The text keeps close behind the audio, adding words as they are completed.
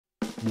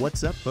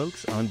What's up,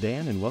 folks? I'm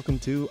Dan, and welcome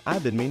to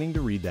I've Been Meaning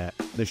to Read That,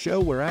 the show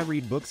where I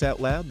read books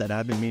out loud that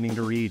I've been meaning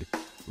to read.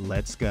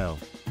 Let's go.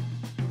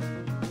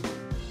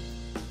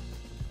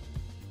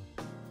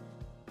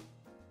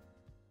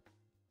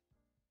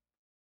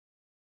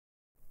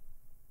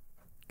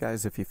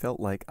 Guys, if you felt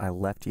like I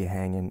left you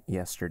hanging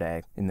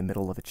yesterday in the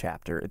middle of a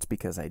chapter, it's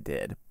because I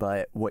did.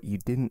 But what you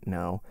didn't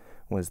know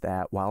was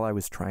that while I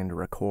was trying to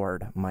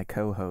record, my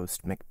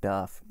co-host,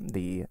 McDuff,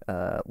 the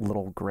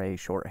little gray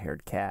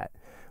short-haired cat,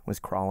 was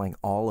crawling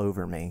all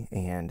over me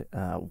and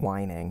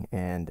whining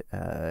and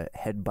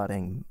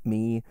headbutting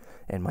me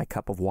and my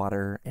cup of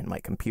water and my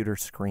computer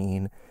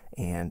screen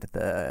and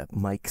the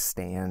mic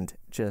stand,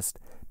 just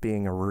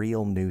being a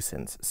real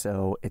nuisance.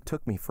 So it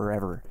took me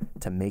forever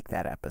to make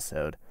that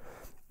episode.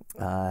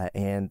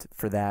 And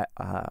for that,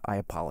 I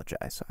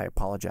apologize. I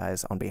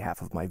apologize on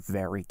behalf of my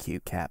very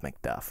cute cat,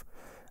 McDuff.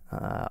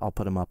 I'll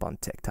put him up on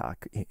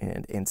TikTok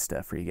and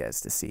Insta for you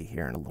guys to see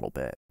here in a little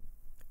bit.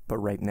 But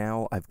right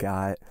now, I've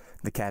got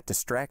the cat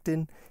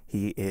distracted.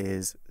 He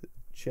is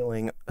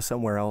chilling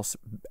somewhere else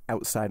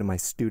outside of my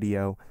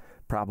studio,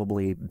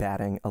 probably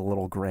batting a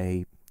little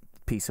gray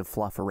piece of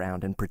fluff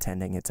around and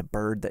pretending it's a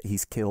bird that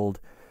he's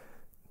killed.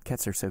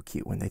 Cats are so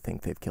cute when they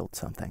think they've killed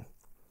something.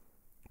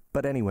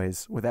 But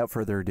anyways, without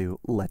further ado,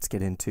 let's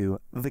get into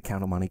The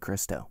Count of Monte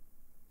Cristo.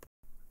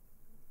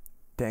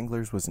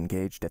 Danglars was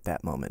engaged at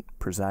that moment,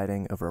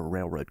 presiding over a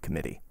railroad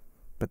committee,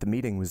 but the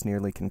meeting was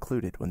nearly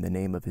concluded when the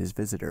name of his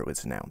visitor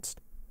was announced.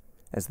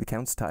 As the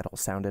Count's title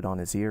sounded on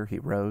his ear, he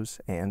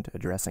rose and,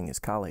 addressing his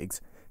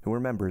colleagues, who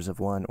were members of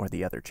one or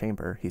the other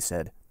chamber, he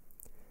said,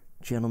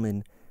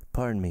 "Gentlemen,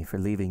 pardon me for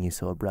leaving you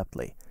so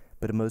abruptly,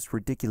 but a most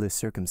ridiculous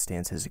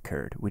circumstance has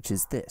occurred, which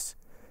is this.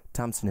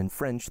 Thompson and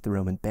French, the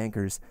Roman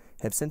bankers,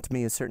 have sent to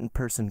me a certain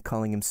person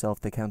calling himself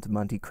the Count of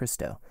Monte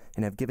Cristo,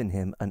 and have given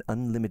him an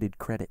unlimited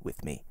credit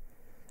with me.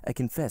 I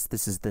confess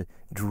this is the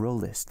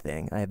drollest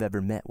thing I have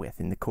ever met with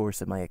in the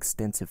course of my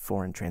extensive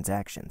foreign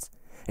transactions,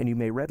 and you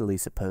may readily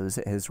suppose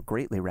it has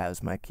greatly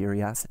roused my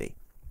curiosity.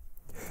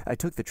 I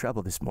took the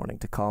trouble this morning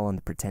to call on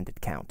the pretended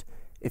Count.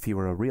 If he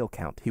were a real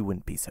Count, he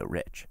wouldn't be so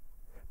rich.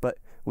 But,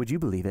 would you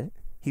believe it?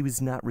 He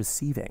was not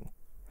receiving.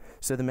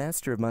 So the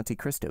master of Monte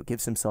Cristo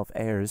gives himself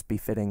airs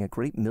befitting a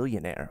great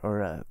millionaire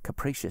or a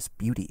capricious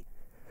beauty.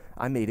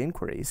 I made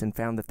inquiries and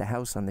found that the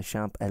house on the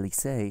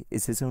Champs-Élysées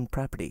is his own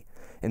property,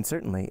 and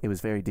certainly it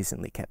was very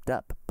decently kept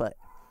up, but,"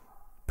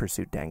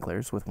 pursued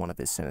Danglars with one of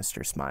his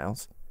sinister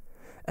smiles,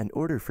 "an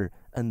order for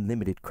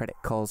unlimited credit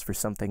calls for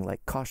something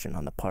like caution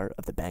on the part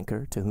of the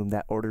banker to whom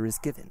that order is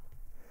given.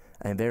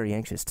 I am very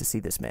anxious to see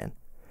this man.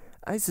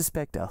 I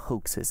suspect a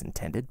hoax is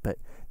intended, but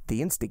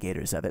the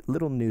instigators of it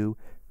little knew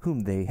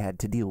whom they had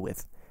to deal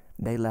with.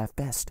 They laugh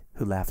best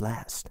who laugh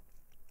last."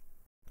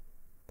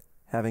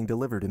 Having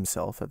delivered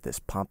himself of this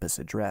pompous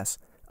address,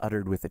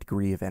 uttered with a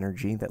degree of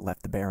energy that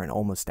left the Baron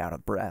almost out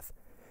of breath,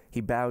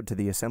 he bowed to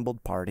the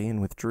assembled party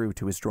and withdrew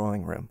to his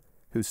drawing-room,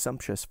 whose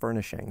sumptuous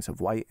furnishings of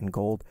white and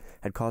gold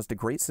had caused a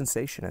great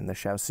sensation in the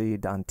Chaussée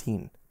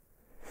d'Antin.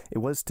 It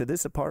was to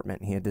this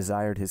apartment he had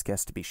desired his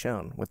guest to be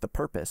shown, with the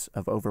purpose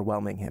of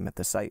overwhelming him at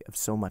the sight of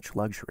so much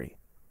luxury.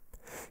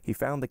 He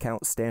found the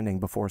Count standing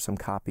before some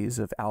copies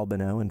of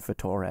Albino and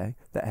Fattore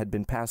that had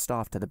been passed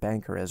off to the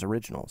banker as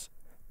originals,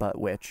 but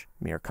which,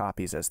 mere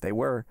copies as they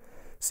were,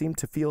 seemed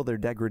to feel their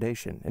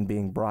degradation in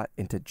being brought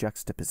into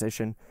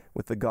juxtaposition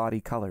with the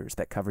gaudy colors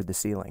that covered the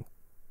ceiling.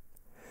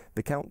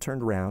 The Count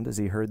turned round as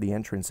he heard the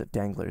entrance of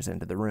Danglars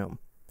into the room.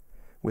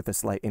 With a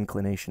slight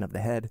inclination of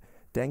the head,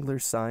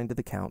 Danglars signed to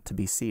the Count to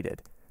be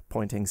seated,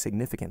 pointing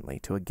significantly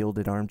to a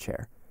gilded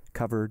armchair,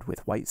 covered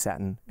with white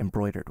satin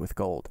embroidered with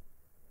gold.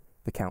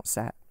 The Count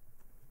sat.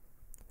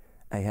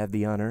 "I have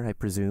the honor, I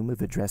presume,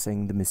 of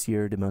addressing the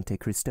Monsieur de Monte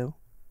Cristo?"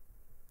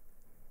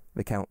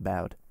 The Count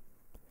bowed.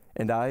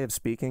 "And I of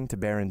speaking to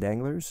Baron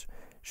Danglars,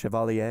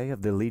 Chevalier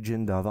of the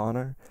Legion of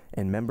Honor,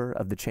 and member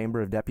of the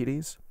Chamber of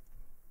Deputies?"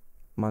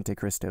 Monte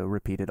Cristo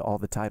repeated all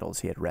the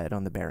titles he had read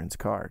on the Baron's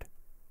card.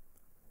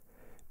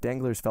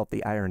 Danglars felt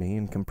the irony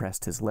and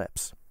compressed his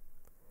lips.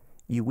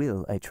 "You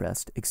will, I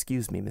trust,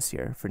 excuse me,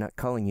 monsieur, for not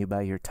calling you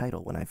by your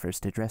title when I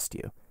first addressed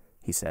you,"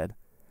 he said.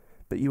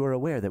 "But you are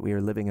aware that we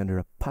are living under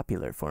a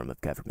popular form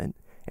of government,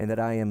 and that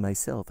I am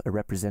myself a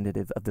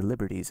representative of the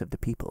liberties of the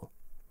people."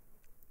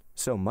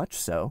 "So much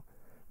so,"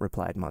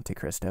 replied Monte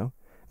Cristo,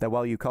 "that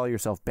while you call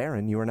yourself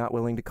Baron, you are not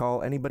willing to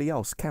call anybody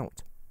else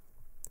Count."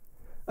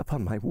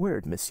 "Upon my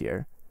word,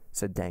 monsieur,"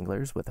 said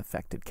Danglars with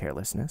affected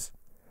carelessness,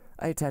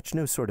 "I attach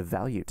no sort of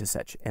value to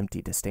such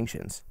empty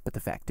distinctions, but the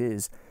fact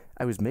is,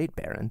 I was made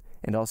Baron,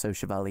 and also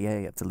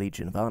Chevalier of the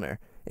Legion of Honor,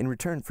 in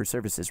return for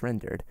services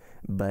rendered,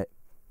 but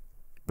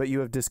you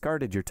have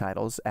discarded your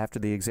titles after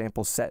the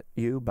example set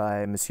you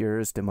by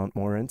Messieurs de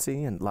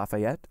Montmorency and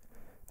Lafayette?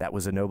 That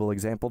was a noble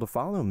example to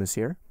follow,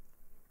 monsieur."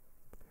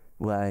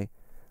 "Why,"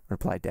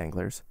 replied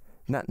Danglars,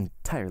 "not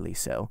entirely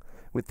so.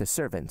 With the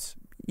servants,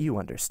 you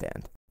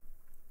understand."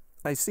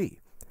 "I see.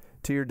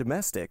 To your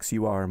domestics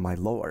you are my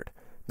lord.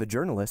 The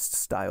journalists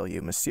style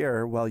you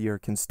monsieur, while your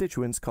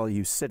constituents call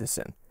you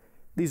citizen.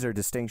 These are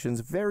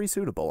distinctions very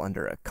suitable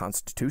under a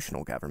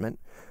constitutional government.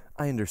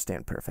 I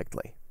understand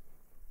perfectly."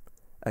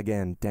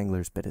 Again,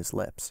 Danglars bit his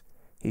lips.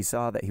 He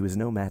saw that he was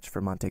no match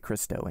for Monte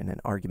Cristo in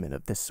an argument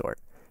of this sort,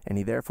 and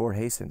he therefore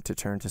hastened to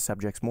turn to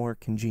subjects more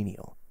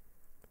congenial.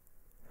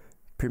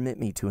 "Permit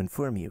me to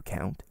inform you,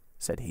 Count,"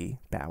 said he,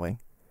 bowing,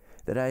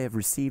 "that I have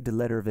received a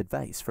letter of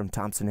advice from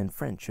Thomson and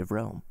French of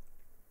Rome."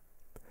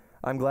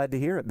 "I'm glad to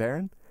hear it,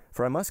 Baron,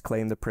 for I must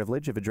claim the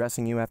privilege of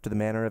addressing you after the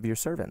manner of your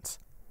servants.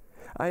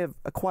 I have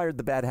acquired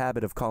the bad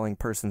habit of calling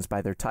persons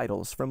by their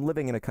titles from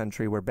living in a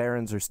country where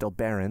barons are still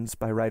barons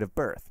by right of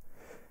birth.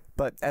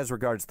 But as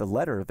regards the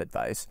letter of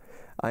advice,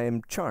 I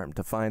am charmed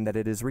to find that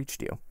it has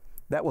reached you.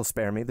 That will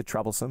spare me the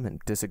troublesome and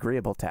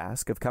disagreeable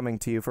task of coming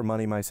to you for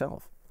money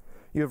myself.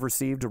 You have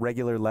received a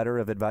regular letter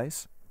of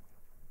advice?"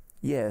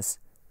 "Yes,"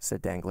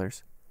 said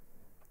Danglars,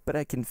 "but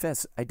I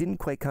confess I didn't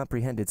quite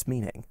comprehend its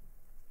meaning."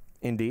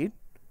 "Indeed?"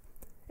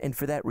 "And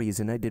for that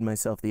reason I did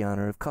myself the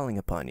honor of calling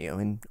upon you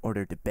in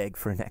order to beg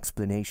for an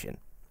explanation."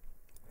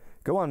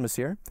 "Go on,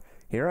 monsieur.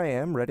 Here I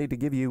am, ready to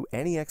give you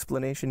any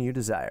explanation you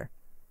desire."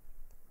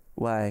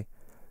 "Why,"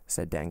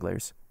 said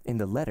Danglars, "in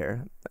the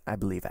letter, I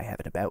believe I have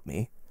it about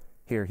me."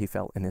 Here he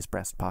felt in his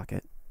breast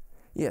pocket.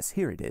 "Yes,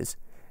 here it is.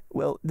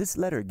 Well, this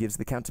letter gives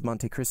the Count of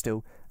Monte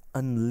Cristo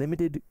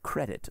unlimited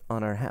credit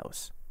on our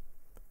house."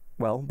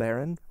 "Well,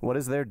 Baron, what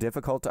is there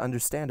difficult to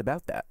understand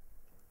about that?"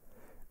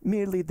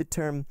 "Merely the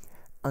term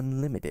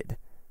unlimited.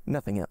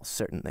 Nothing else,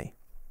 certainly."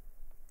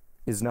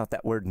 "Is not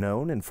that word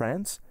known in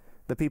France?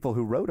 The people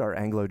who wrote are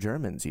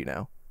Anglo-Germans, you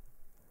know."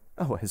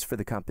 "Oh, as for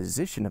the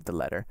composition of the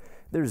letter,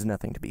 there is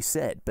nothing to be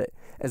said, but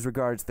as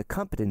regards the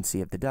competency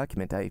of the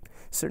document, I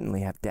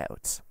certainly have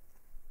doubts."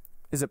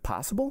 "Is it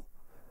possible?"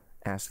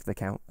 asked the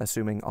Count,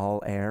 assuming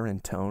all air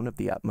and tone of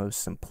the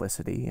utmost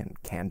simplicity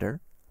and candor.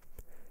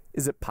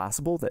 "Is it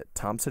possible that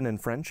Thomson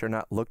and French are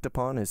not looked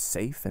upon as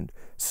safe and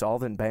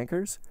solvent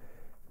bankers?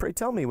 Pray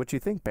tell me what you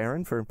think,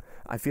 Baron, for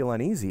I feel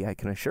uneasy, I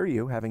can assure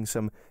you, having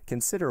some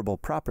considerable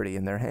property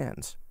in their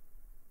hands."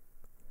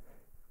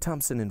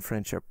 "Thomson and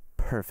French are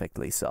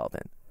perfectly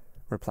solvent,"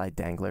 replied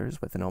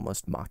Danglars with an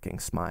almost mocking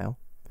smile.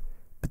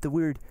 "But the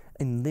word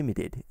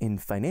unlimited in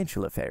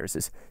financial affairs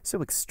is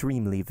so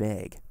extremely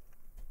vague."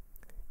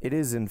 "It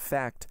is, in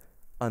fact,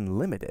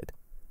 unlimited."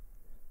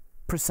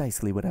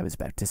 "Precisely what I was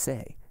about to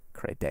say,"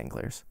 cried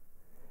Danglars.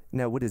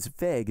 "Now, what is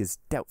vague is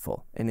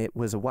doubtful, and it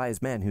was a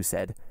wise man who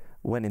said,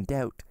 'When in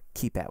doubt,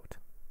 keep out.'"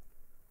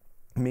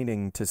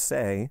 "Meaning to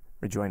say,"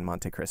 rejoined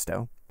Monte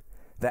Cristo,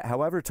 "that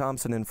however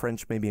Thomson and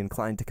French may be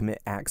inclined to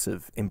commit acts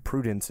of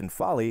imprudence and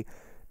folly,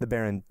 the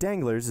Baron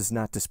Danglars is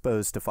not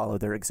disposed to follow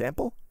their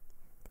example?"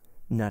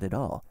 "Not at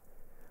all."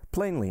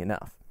 "Plainly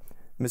enough.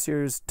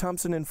 Messieurs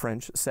Thomson and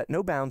French set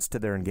no bounds to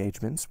their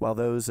engagements, while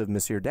those of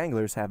Monsieur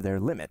Danglars have their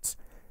limits.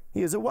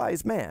 He is a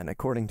wise man,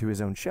 according to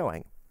his own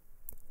showing."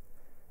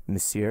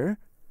 "Monsieur,"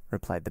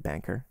 replied the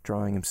banker,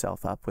 drawing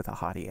himself up with a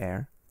haughty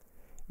air,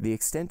 "the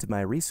extent of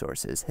my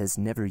resources has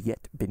never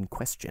yet been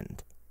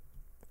questioned."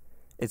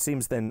 "It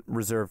seems then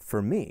reserved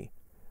for me,"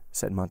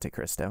 said Monte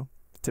Cristo,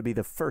 "to be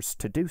the first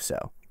to do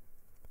so."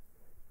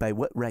 "By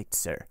what right,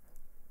 sir?"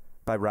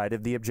 "By right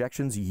of the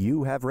objections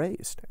you have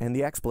raised, and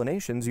the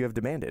explanations you have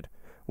demanded,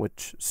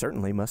 which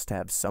certainly must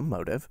have some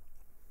motive."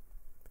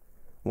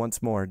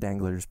 Once more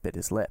Danglars bit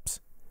his lips.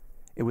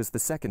 It was the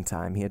second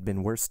time he had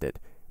been worsted,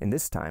 and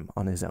this time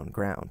on his own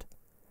ground.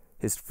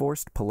 His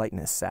forced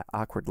politeness sat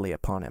awkwardly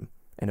upon him,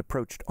 and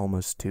approached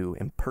almost to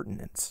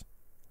impertinence.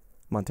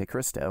 Monte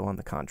Cristo, on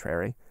the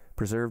contrary,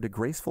 preserved a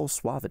graceful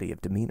suavity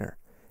of demeanor,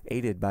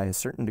 aided by a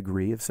certain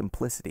degree of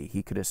simplicity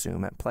he could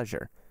assume at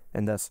pleasure,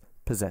 and thus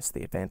possessed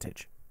the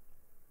advantage.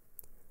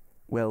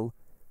 "Well,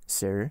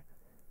 sir,"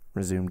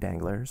 resumed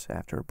Danglars,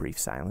 after a brief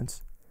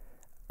silence,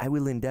 "I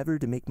will endeavor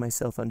to make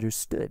myself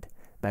understood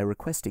by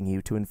requesting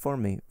you to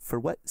inform me for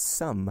what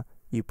sum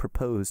you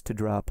propose to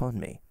draw upon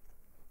me."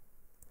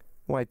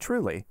 "Why,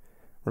 truly,"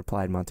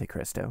 replied Monte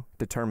Cristo,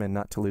 determined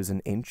not to lose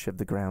an inch of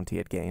the ground he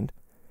had gained,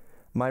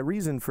 "my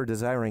reason for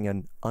desiring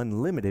an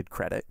unlimited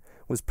credit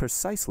was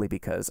precisely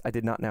because I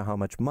did not know how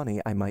much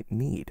money I might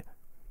need."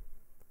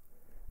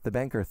 The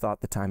banker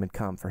thought the time had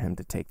come for him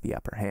to take the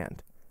upper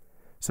hand.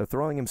 So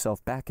throwing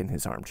himself back in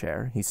his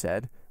armchair, he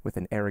said, with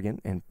an arrogant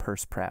and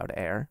purse-proud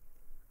air,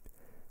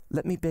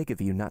 "Let me beg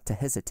of you not to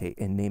hesitate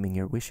in naming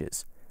your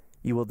wishes.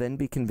 You will then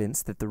be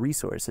convinced that the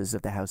resources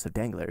of the house of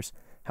Danglars,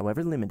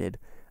 however limited,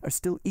 are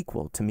still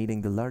equal to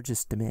meeting the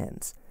largest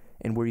demands,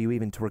 and were you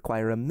even to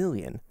require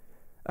 1,000,000—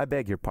 "I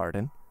beg your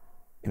pardon,"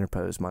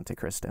 interposed Monte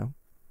Cristo.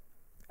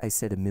 "I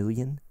said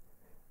 1,000,000,"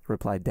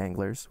 replied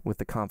Danglars, with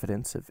the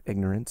confidence of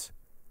ignorance.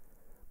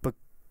 "But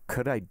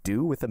could I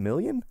do with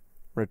 1,000,000?"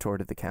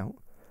 retorted the Count.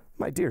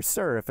 "My dear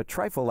sir, if a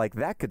trifle like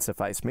that could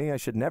suffice me, I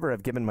should never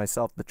have given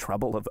myself the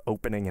trouble of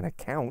opening an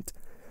account.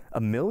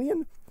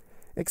 1,000,000?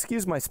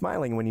 Excuse my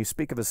smiling when you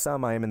speak of a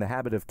sum I am in the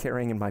habit of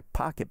carrying in my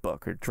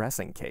pocketbook or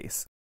dressing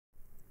case."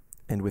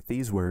 And with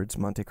these words,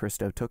 Monte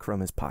Cristo took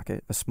from his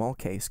pocket a small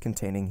case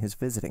containing his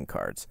visiting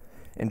cards,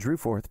 and drew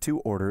forth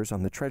 2 orders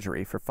on the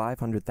treasury for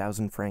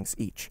 500,000 francs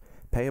each,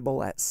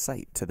 payable at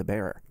sight to the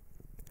bearer.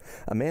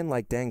 A man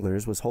like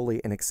Danglars was wholly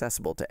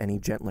inaccessible to any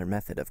gentler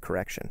method of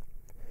correction.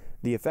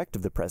 The effect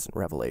of the present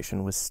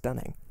revelation was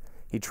stunning.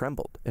 He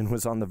trembled and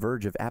was on the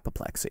verge of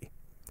apoplexy.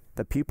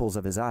 The pupils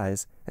of his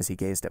eyes, as he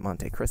gazed at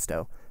Monte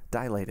Cristo,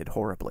 dilated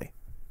horribly.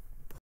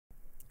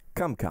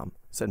 "Come, come,"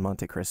 said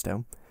Monte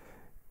Cristo.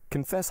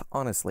 "Confess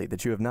honestly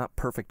that you have not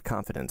perfect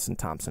confidence in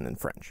Thomson and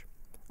French.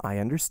 I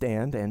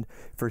understand, and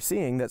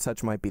foreseeing that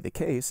such might be the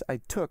case, I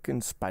took,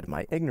 in spite of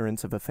my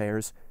ignorance of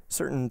affairs,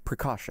 certain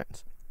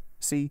precautions.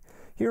 See,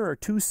 here are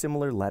 2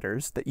 similar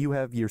letters that you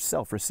have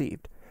yourself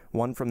received,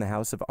 one from the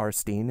house of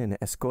Arstein and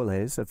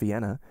Escoles of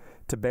Vienna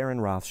to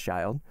Baron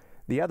Rothschild,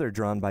 the other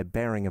drawn by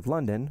Baring of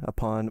London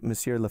upon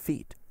Monsieur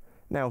Lafitte.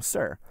 Now,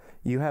 sir,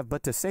 you have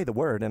but to say the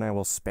word, and I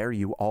will spare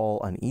you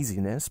all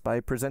uneasiness by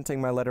presenting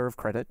my letter of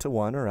credit to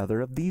one or other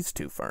of these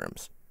 2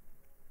 firms."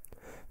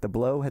 The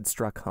blow had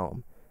struck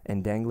home,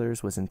 and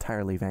Danglars was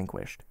entirely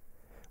vanquished.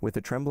 With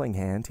a trembling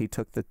hand he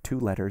took the 2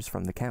 letters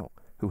from the Count,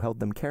 who held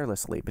them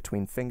carelessly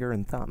between finger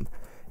and thumb,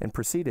 and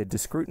proceeded to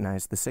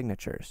scrutinize the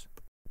signatures,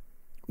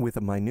 with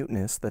a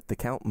minuteness that the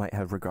Count might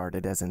have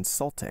regarded as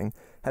insulting,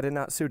 had it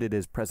not suited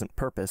his present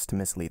purpose to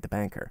mislead the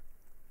banker.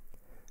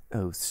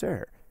 "Oh,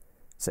 sir,"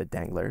 said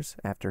Danglars,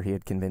 after he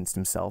had convinced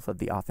himself of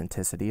the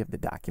authenticity of the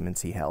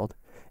documents he held,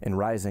 and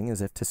rising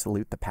as if to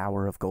salute the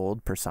power of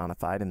gold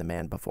personified in the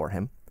man before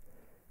him,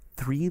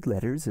 "3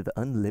 letters of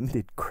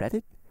unlimited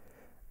credit?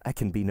 I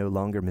can be no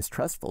longer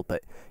mistrustful,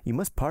 but you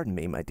must pardon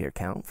me, my dear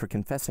Count, for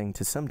confessing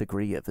to some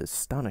degree of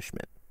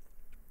astonishment."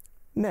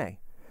 "Nay,"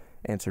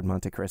 answered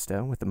Monte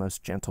Cristo with the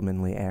most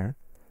gentlemanly air,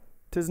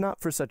 "'tis not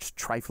for such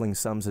trifling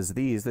sums as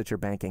these that your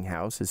banking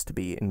house is to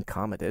be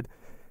incommoded.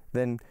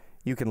 Then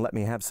you can let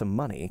me have some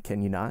money,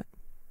 can you not?"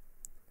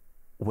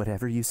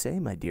 "Whatever you say,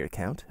 my dear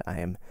Count, I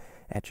am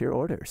at your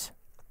orders."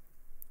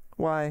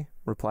 "Why,"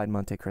 replied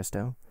Monte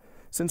Cristo,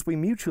 "since we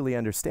mutually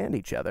understand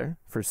each other,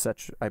 for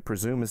such I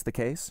presume is the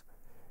case,"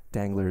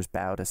 Danglars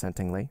bowed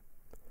assentingly,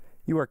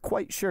 "you are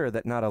quite sure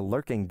that not a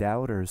lurking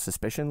doubt or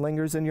suspicion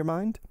lingers in your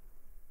mind?"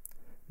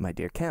 "My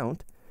dear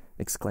Count,"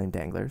 exclaimed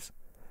Danglars,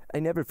 "I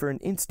never for an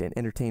instant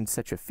entertained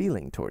such a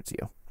feeling towards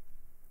you."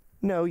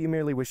 "No, you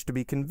merely wish to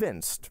be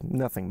convinced,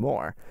 nothing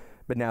more.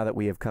 But now that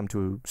we have come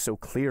to so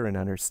clear an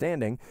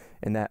understanding,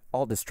 and that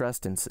all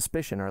distrust and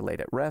suspicion are laid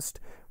at rest,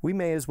 we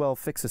may as well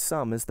fix a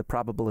sum as the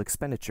probable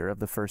expenditure of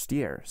the first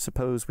year.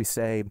 Suppose we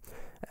say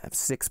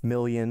 6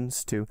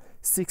 millions to—"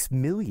 "6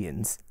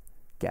 millions?"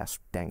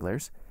 gasped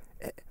Danglars.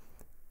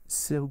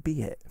 "So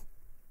be it."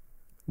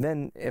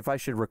 "Then, if I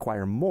should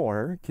require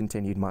more,"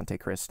 continued Monte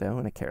Cristo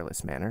in a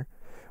careless manner,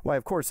 "why,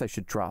 of course I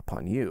should draw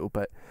upon you,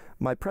 but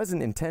my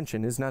present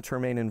intention is not to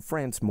remain in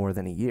France more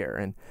than a year,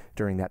 and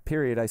during that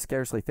period I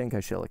scarcely think I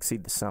shall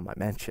exceed the sum I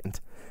mentioned.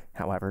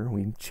 However,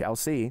 we shall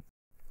see.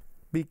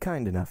 Be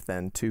kind enough,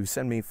 then, to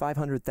send me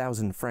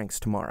 500,000 francs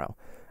tomorrow.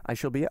 I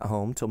shall be at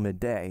home till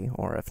midday,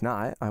 or if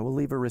not, I will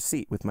leave a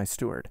receipt with my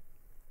steward."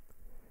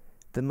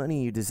 "The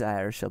money you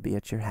desire shall be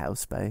at your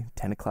house by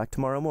 10 o'clock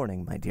tomorrow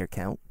morning, my dear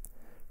Count,"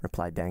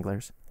 replied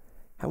Danglars.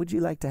 "How would you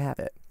like to have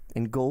it?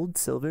 In gold,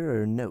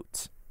 silver, or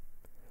notes?"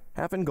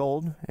 "Half in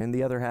gold, and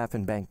the other half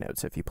in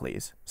banknotes, if you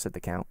please," said the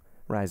Count,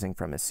 rising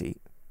from his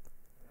seat.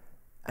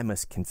 "I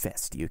must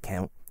confess to you,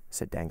 Count,"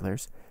 said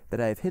Danglars, "that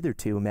I have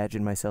hitherto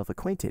imagined myself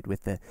acquainted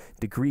with the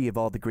degree of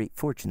all the great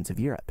fortunes of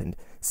Europe, and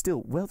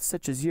still wealth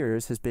such as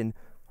yours has been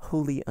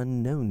wholly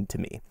unknown to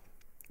me.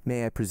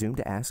 May I presume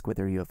to ask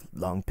whether you have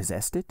long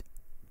possessed it?"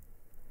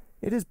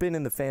 "It has been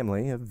in the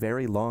family a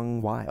very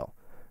long while,"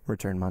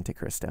 returned Monte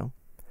Cristo.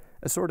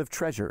 "A sort of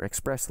treasure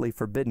expressly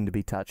forbidden to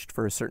be touched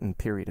for a certain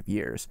period of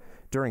years,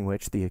 during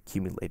which the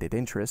accumulated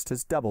interest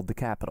has doubled the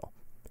capital.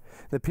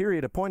 The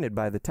period appointed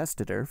by the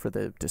testator for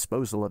the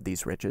disposal of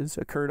these riches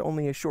occurred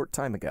only a short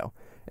time ago,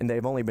 and they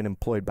have only been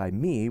employed by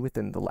me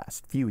within the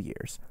last few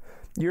years.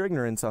 Your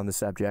ignorance on the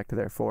subject,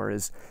 therefore,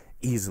 is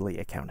easily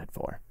accounted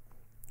for.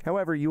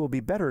 However, you will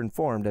be better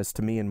informed as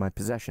to me and my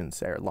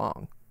possessions ere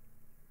long."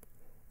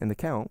 And the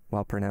Count,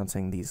 while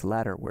pronouncing these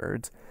latter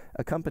words,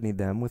 accompanied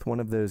them with one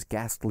of those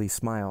ghastly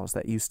smiles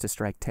that used to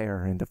strike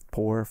terror into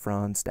poor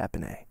Franz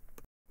d'Épinay.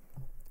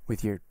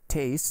 "With your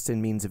tastes and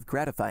means of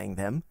gratifying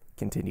them,"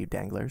 continued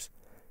Danglars,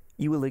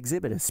 "you will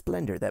exhibit a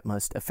splendor that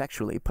must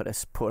effectually put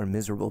us poor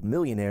miserable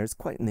millionaires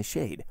quite in the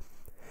shade.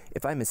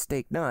 If I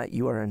mistake not,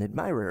 you are an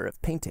admirer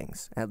of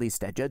paintings. At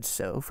least I judge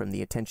so from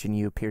the attention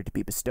you appeared to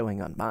be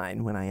bestowing on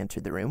mine when I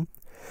entered the room.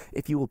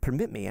 If you will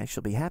permit me, I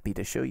shall be happy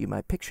to show you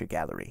my picture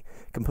gallery,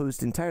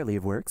 composed entirely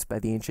of works by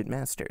the ancient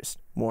masters,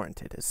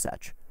 warranted as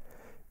such.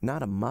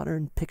 Not a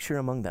modern picture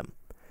among them.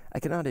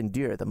 I cannot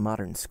endure the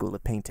modern school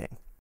of painting."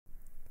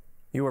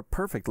 "You are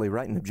perfectly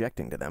right in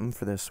objecting to them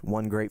for this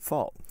one great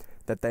fault,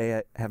 that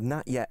they have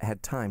not yet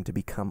had time to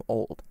become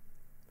old."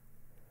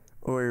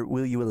 "Or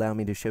will you allow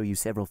me to show you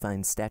several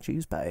fine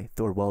statues by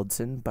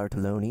Thorwaldsen,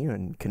 Bartoloni,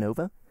 and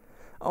Canova?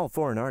 All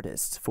foreign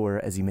artists, for,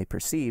 as you may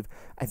perceive,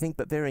 I think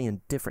but very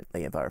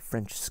indifferently of our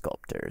French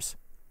sculptors."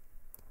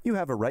 "You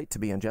have a right to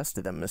be unjust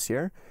to them,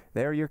 monsieur.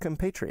 They are your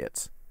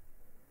compatriots."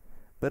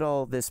 "But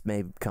all this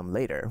may come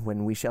later,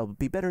 when we shall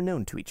be better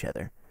known to each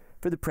other.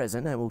 For the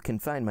present, I will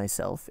confine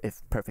myself,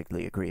 if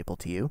perfectly agreeable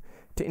to you,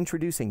 to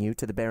introducing you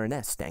to the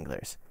Baroness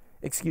Danglars.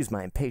 Excuse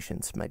my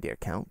impatience, my dear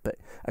Count, but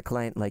a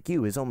client like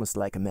you is almost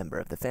like a member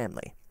of the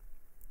family."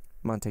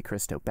 Monte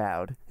Cristo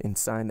bowed, in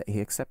sign that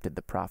he accepted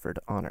the proffered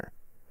honor.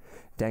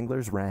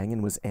 Danglars rang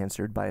and was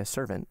answered by a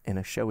servant in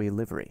a showy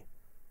livery.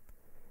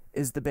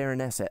 "Is the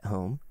Baroness at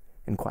home?"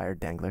 inquired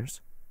Danglars.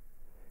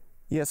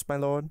 "Yes, my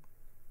lord,"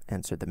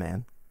 answered the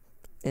man.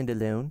 "And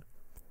alone?"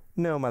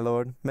 "No, my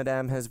lord.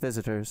 Madame has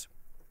visitors."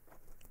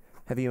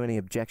 "Have you any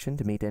objection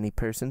to meet any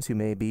persons who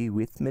may be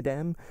with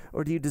Madame,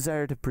 or do you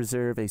desire to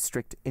preserve a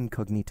strict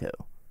incognito?"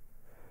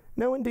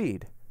 "No,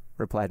 indeed,"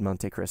 replied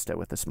Monte Cristo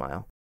with a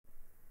smile.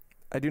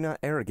 "I do not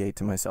arrogate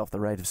to myself the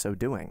right of so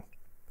doing."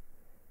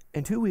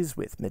 "And who is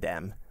with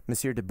Madame?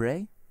 Monsieur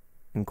Debray?"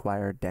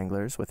 inquired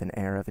Danglars with an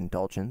air of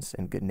indulgence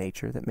and good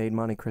nature that made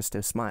Monte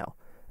Cristo smile,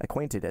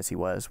 acquainted as he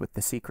was with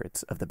the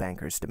secrets of the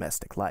banker's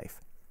domestic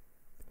life.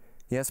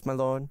 "Yes, my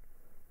lord,"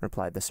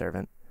 replied the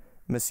servant.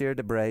 "Monsieur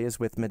Debray is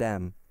with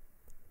Madame."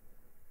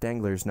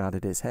 Danglars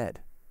nodded his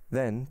head,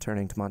 then,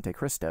 turning to Monte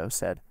Cristo,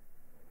 said,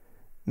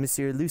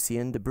 "Monsieur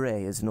Lucien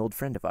Debray is an old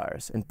friend of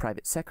ours, and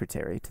private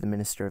secretary to the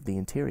Minister of the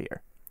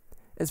Interior.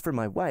 As for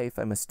my wife,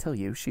 I must tell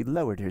you she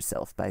lowered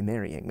herself by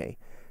marrying me,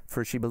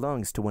 for she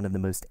belongs to one of the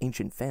most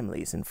ancient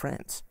families in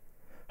France.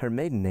 Her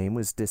maiden name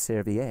was de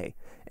Servier,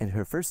 and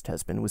her first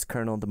husband was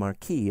Colonel the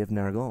Marquis of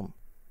Nargonne."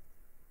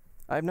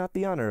 "I have not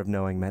the honor of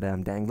knowing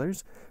Madame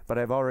Danglars, but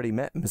I have already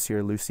met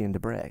Monsieur Lucien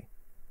Debray."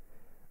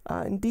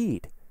 "Ah,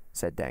 indeed,"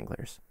 said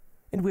Danglars.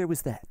 "And where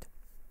was that?"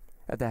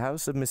 "At the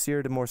house of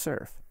Monsieur de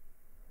Morcerf."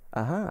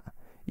 "Aha!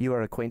 You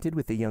are acquainted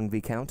with the young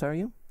Viscount, are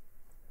you?"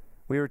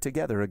 "We were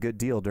together a good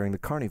deal during the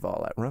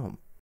Carnival at Rome."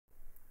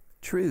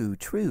 "True,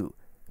 true,"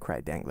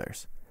 cried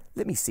Danglars.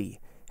 "Let me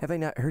see. Have I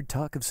not heard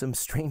talk of some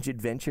strange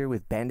adventure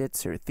with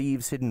bandits or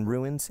thieves hidden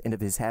ruins, and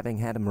of his having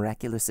had a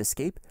miraculous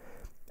escape?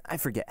 I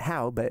forget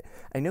how, but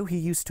I know he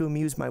used to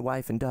amuse my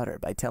wife and daughter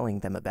by telling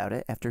them about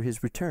it after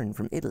his return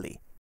from Italy."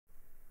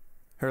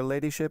 "Her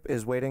ladyship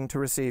is waiting to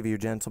receive you,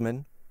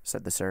 gentlemen,"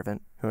 said the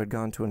servant, who had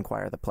gone to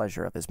inquire the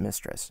pleasure of his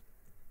mistress.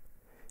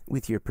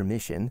 "With your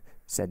permission,"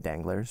 said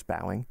Danglars,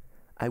 bowing,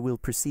 "I will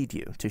precede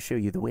you to show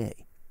you the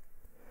way."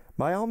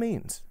 "By all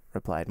means,"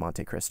 replied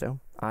Monte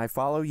Cristo. "I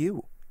follow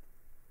you."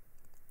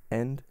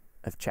 End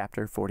of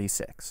chapter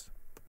 46.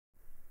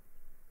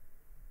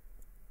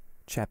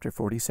 Chapter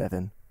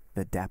 47.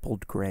 The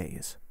Dappled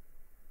Greys.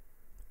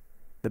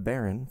 The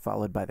Baron,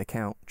 followed by the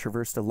Count,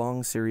 traversed a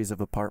long series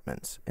of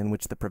apartments, in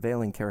which the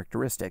prevailing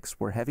characteristics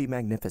were heavy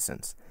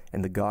magnificence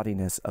and the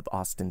gaudiness of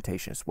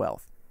ostentatious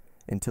wealth,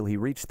 until he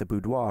reached the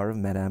boudoir of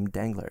Madame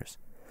Danglars,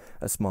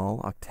 a small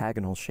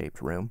octagonal-shaped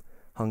room,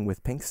 hung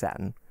with pink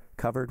satin,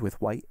 covered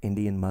with white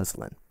Indian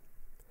muslin.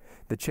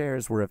 The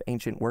chairs were of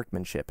ancient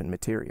workmanship and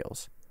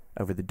materials.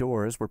 Over the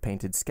doors were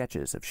painted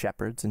sketches of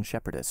shepherds and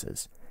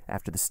shepherdesses,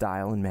 after the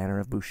style and manner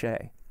of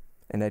Boucher,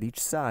 and at each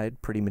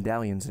side pretty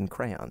medallions in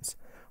crayons,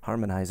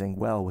 harmonizing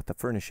well with the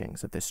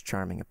furnishings of this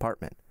charming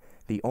apartment,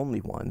 the only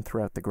one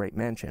throughout the great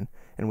mansion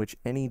in which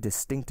any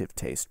distinctive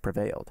taste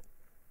prevailed.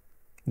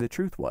 The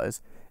truth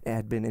was, it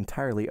had been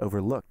entirely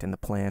overlooked in the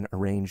plan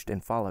arranged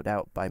and followed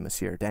out by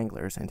Monsieur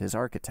Danglars and his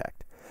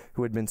architect,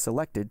 who had been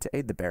selected to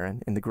aid the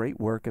Baron in the great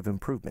work of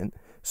improvement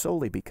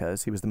solely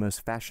because he was the most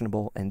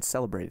fashionable and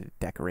celebrated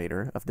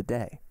decorator of the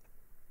day.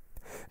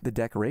 The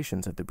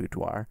decorations of the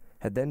boudoir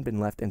had then been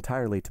left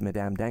entirely to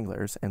Madame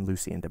Danglars and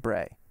Lucien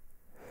Debray.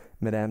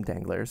 Madame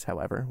Danglars,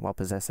 however, while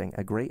possessing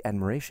a great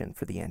admiration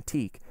for the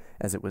antique,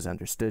 as it was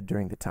understood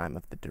during the time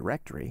of the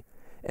Directory,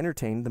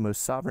 entertained the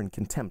most sovereign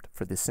contempt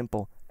for the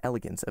simple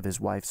elegance of his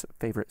wife's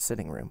favorite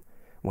sitting-room,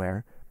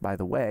 where, by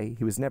the way,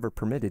 he was never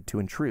permitted to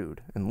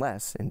intrude,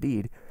 unless,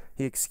 indeed,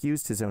 he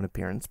excused his own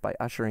appearance by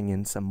ushering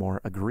in some more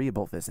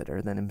agreeable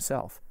visitor than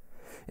himself.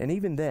 And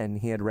even then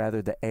he had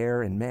rather the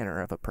air and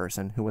manner of a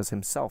person who was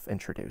himself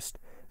introduced,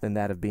 than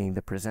that of being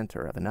the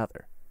presenter of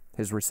another,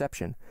 his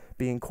reception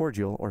being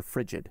cordial or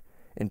frigid,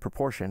 in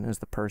proportion as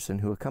the person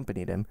who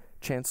accompanied him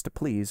chanced to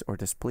please or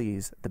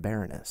displease the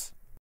Baroness.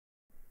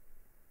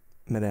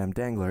 Madame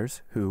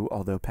Danglars, who,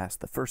 although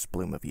past the first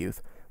bloom of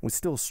youth, was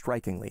still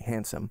strikingly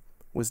handsome,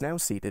 was now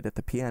seated at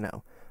the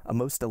piano, a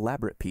most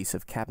elaborate piece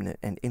of cabinet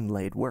and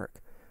inlaid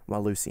work,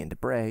 while Lucien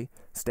Debray,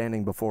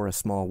 standing before a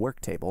small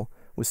work-table,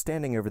 was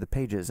standing over the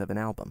pages of an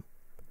album.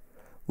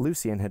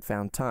 Lucien had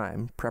found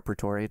time,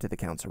 preparatory to the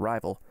Count's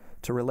arrival,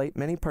 to relate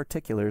many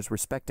particulars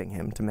respecting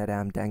him to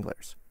Madame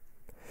Danglars.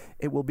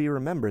 It will be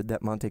remembered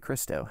that Monte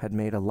Cristo had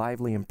made a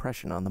lively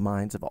impression on the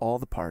minds of all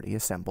the party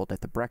assembled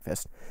at the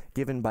breakfast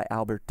given by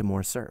Albert de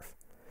Morcerf,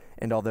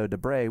 and although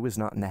Debray was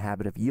not in the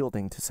habit of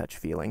yielding to such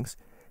feelings,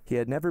 he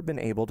had never been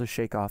able to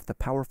shake off the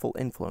powerful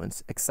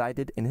influence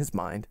excited in his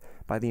mind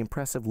by the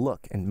impressive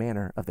look and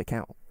manner of the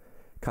Count.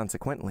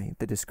 Consequently,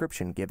 the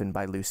description given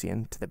by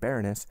Lucien to the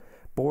Baroness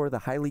bore the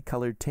highly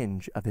colored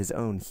tinge of his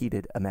own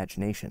heated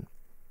imagination.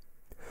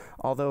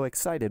 Although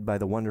excited by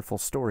the wonderful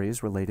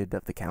stories related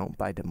of the Count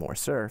by de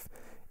Morcerf,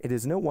 It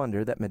is no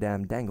wonder that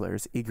Madame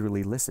Danglars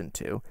eagerly listened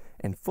to,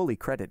 and fully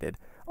credited,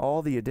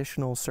 all the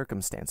additional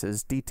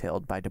circumstances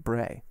detailed by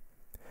Debray.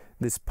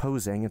 This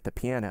posing at the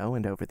piano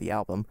and over the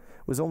album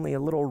was only a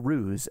little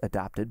ruse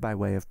adopted by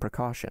way of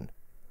precaution.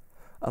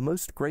 A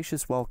most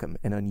gracious welcome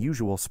and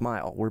unusual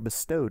smile were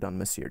bestowed on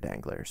Monsieur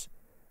Danglars.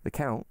 The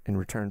Count, in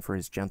return for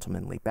his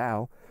gentlemanly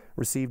bow,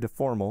 received a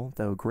formal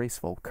though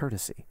graceful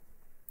courtesy,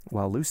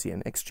 while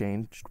Lucien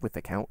exchanged with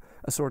the Count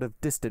a sort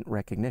of distant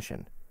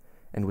recognition,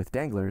 and with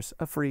Danglars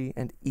a free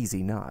and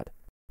easy nod.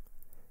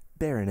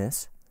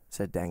 "Baroness,"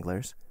 said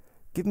Danglars,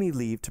 "give me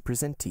leave to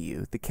present to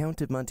you the Count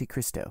of Monte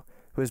Cristo,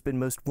 who has been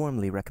most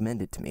warmly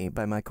recommended to me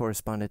by my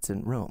correspondents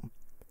in Rome.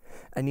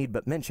 I need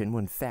but mention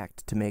one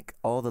fact to make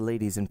all the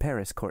ladies in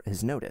Paris court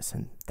his notice,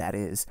 and that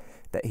is,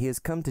 that he has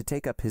come to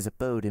take up his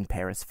abode in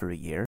Paris for a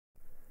year,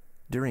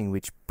 during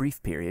which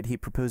brief period he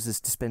proposes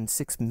to spend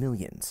 6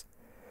 millions.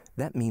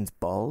 That means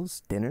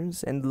balls,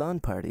 dinners, and lawn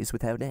parties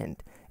without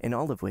end, in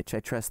all of which I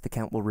trust the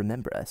Count will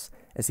remember us,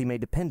 as he may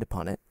depend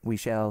upon it we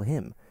shall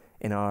him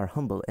in our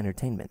humble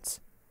entertainments."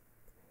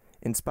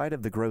 In spite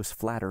of the gross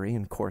flattery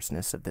and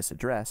coarseness of this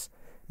address,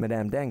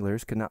 Madame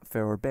Danglars could not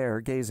forbear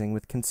gazing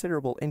with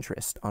considerable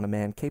interest on a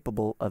man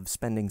capable of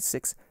spending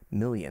 6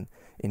 millions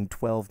in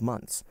 12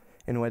 months,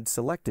 and who had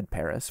selected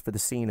Paris for the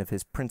scene of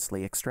his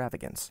princely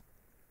extravagance.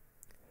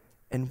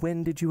 "And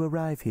when did you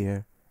arrive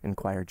here?"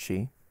 inquired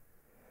she.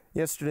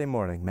 "Yesterday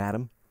morning,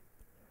 madam."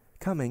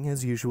 "Coming,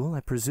 as usual,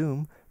 I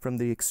presume, from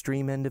the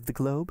extreme end of the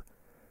globe?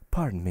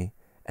 Pardon me,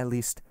 at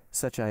least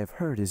such I have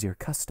heard is your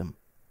custom."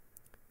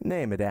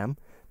 "Nay, madame,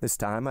 this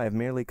time I have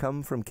merely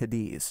come from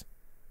Cadiz."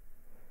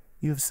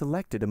 "You have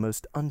selected a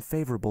most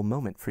unfavorable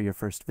moment for your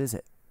first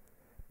visit.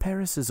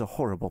 Paris is a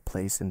horrible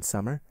place in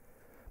summer.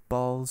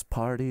 Balls,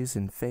 parties,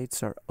 and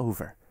fêtes are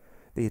over.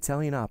 The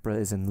Italian opera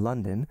is in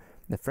London,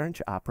 the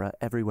French opera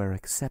everywhere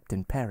except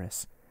in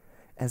Paris.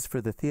 As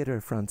for the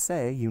Théâtre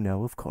Français, you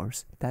know, of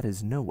course, that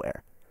is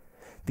nowhere.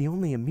 The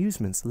only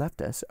amusements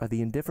left us are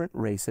the indifferent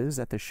races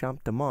at the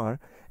Champ de Mars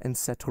and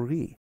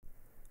Satory.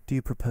 Do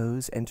you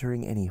propose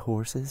entering any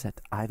horses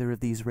at either of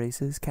these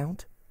races,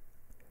 Count?"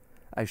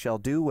 "I shall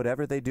do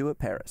whatever they do at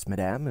Paris,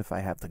 madame, if I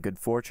have the good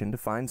fortune to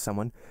find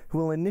someone who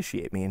will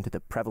initiate me into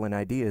the prevalent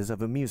ideas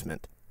of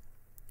amusement."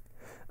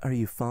 "Are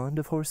you fond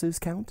of horses,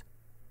 Count?"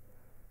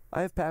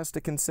 "I have passed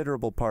a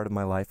considerable part of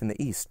my life in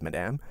the East,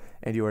 madame,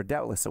 and you are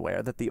doubtless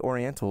aware that the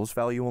Orientals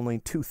value only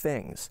 2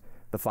 things,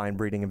 the fine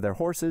breeding of their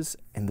horses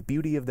and the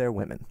beauty of their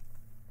women."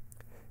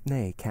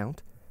 "Nay,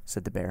 Count,"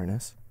 said the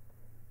Baroness,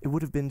 "it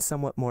would have been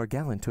somewhat more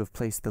gallant to have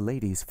placed the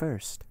ladies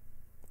first."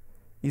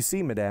 "You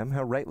see, madame,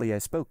 how rightly I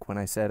spoke when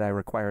I said I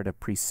required a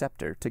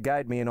preceptor to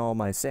guide me in all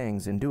my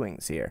sayings and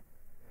doings here."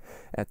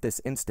 At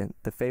this instant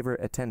the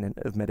favorite attendant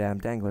of Madame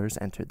Danglars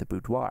entered the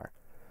boudoir.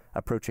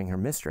 Approaching her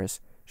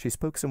mistress, she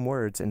spoke some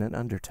words in an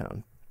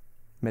undertone.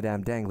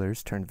 Madame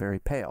Danglars turned very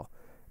pale,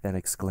 then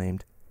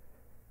exclaimed,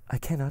 "I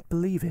cannot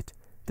believe it.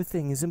 The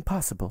thing is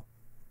impossible."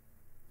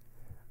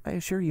 "I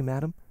assure you,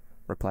 madam,"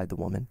 replied the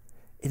woman,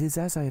 "it is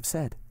as I have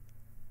said."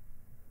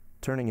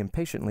 Turning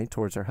impatiently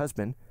towards her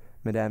husband,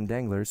 Madame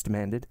Danglars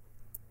demanded,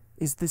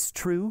 "Is this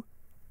true?"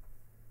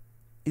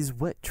 "Is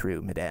what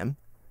true, madame?"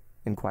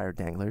 inquired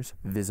Danglars,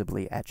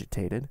 visibly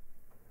agitated.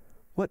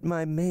 "What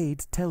my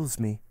maid tells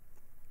me."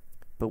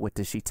 "But what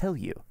does she tell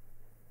you?"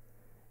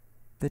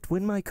 "That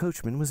when my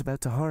coachman was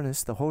about to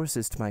harness the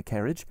horses to my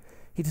carriage,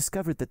 he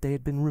discovered that they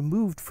had been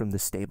removed from the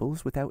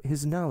stables without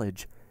his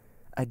knowledge.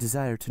 I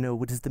desire to know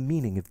what is the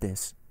meaning of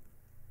this."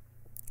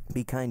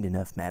 "Be kind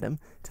enough, madam,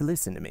 to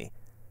listen to me,"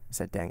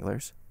 said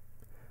Danglars.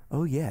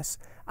 "Oh, yes,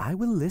 I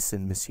will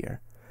listen, monsieur,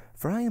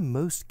 for I am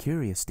most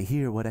curious to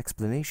hear what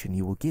explanation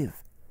you will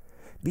give.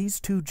 These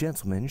 2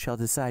 gentlemen shall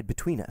decide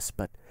between us,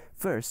 but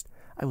first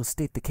I will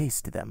state the case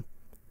to them.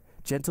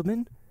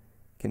 Gentlemen,"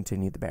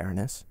 continued the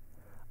Baroness,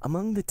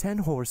 "among the 10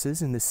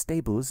 horses in the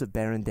stables of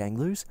Baron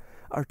Danglars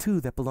are 2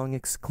 that belong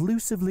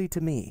exclusively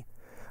to me,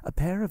 a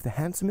pair of the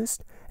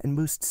handsomest and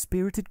most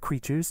spirited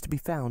creatures to be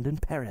found in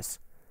Paris.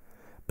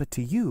 But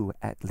to you,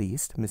 at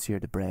least, Monsieur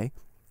Debray,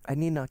 I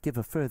need not give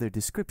a further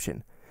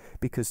description,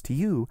 because to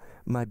you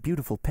my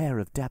beautiful pair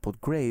of dappled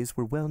greys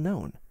were well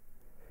known.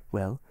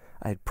 Well,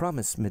 I had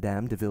promised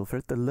Madame de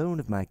Villefort the loan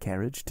of my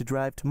carriage to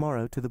drive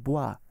tomorrow to the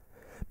Bois,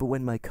 but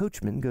when my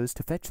coachman goes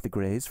to fetch the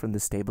greys from the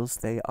stables,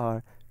 they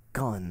are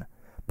gone,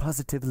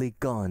 positively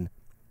gone.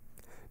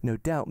 No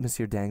doubt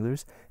Monsieur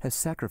Danglars has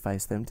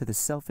sacrificed them to the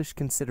selfish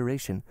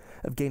consideration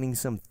of gaining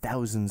some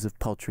thousands of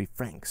paltry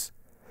francs.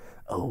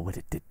 Oh, what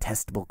a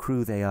detestable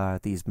crew they are,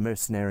 these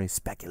mercenary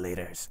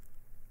speculators!"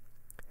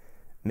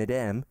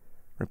 "Madame,"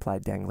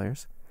 replied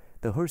Danglars,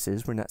 "the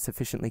horses were not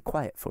sufficiently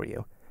quiet for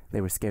you.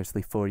 They were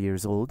scarcely 4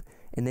 years old,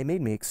 and they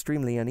made me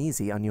extremely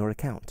uneasy on your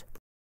account."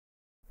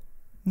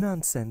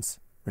 "Nonsense,"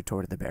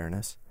 retorted the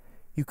Baroness.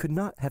 "You could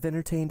not have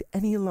entertained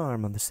any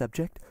alarm on the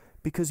subject,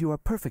 because you are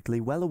perfectly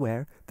well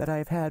aware that I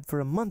have had for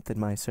a month in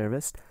my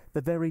service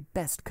the very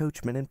best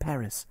coachman in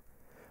Paris.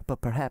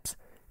 But perhaps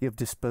you have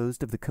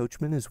disposed of the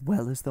coachman as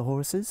well as the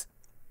horses?"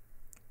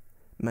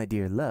 "My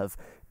dear love,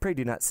 Pray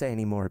do not say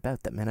any more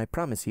about them, and I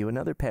promise you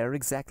another pair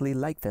exactly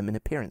like them in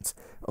appearance,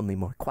 only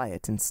more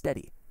quiet and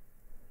steady."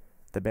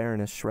 The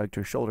Baroness shrugged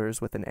her shoulders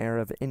with an air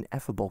of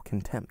ineffable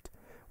contempt,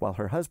 while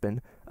her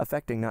husband,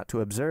 affecting not to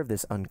observe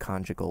this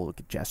unconjugal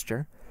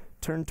gesture,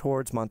 turned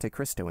towards Monte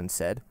Cristo and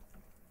said,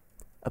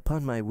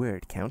 "Upon my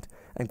word, Count,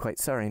 I'm quite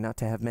sorry not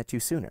to have met you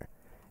sooner.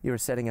 You are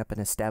setting up an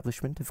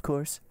establishment, of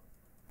course?"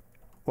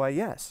 "Why,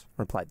 yes,"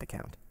 replied the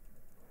Count.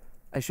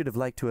 "I should have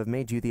liked to have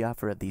made you the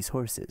offer of these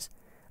horses.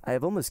 I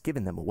have almost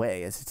given them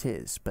away as it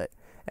is, but,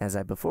 as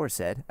I before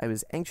said, I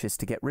was anxious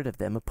to get rid of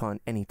them upon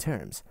any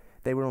terms.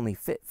 They were only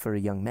fit for a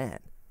young man."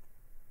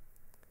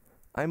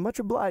 "I am much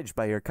obliged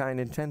by your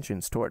kind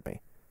intentions toward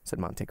me," said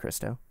Monte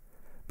Cristo.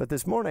 "But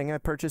this morning I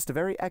purchased a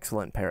very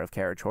excellent pair of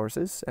carriage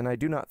horses, and I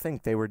do not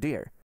think they were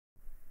dear.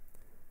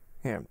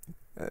 Here,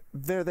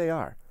 there they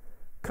are.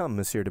 Come,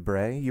 Monsieur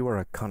Debray, you are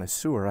a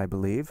connoisseur, I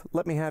believe.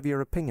 Let me have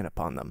your opinion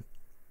upon them."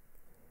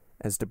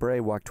 As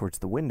Debray walked towards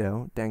the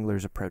window,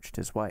 Danglars approached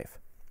his wife.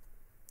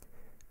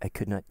 "I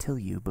could not tell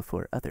you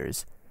before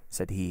others,"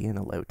 said he in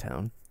a low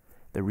tone,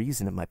 "the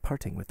reason of my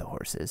parting with the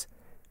horses,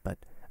 but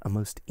a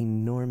most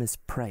enormous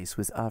price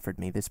was offered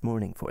me this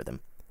morning for them.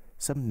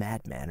 Some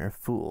madman or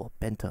fool,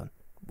 bent on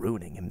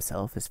ruining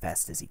himself as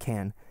fast as he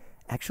can,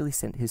 actually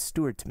sent his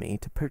steward to me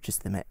to purchase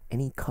them at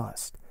any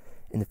cost,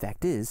 and the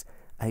fact is,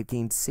 I have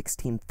gained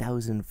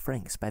 16,000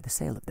 francs by the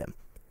sale of them.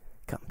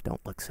 Come,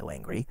 don't look so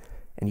angry,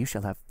 and you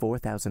shall have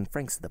 4,000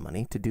 francs of the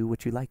money to do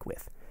what you like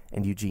with,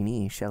 and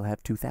Eugenie shall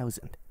have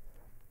 2,000.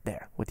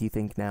 There, what do you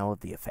think now of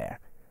the affair?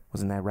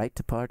 Wasn't I right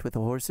to part with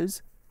the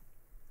horses?"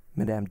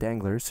 Madame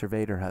Danglars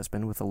surveyed her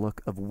husband with a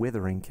look of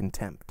withering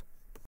contempt.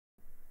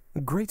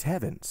 "Great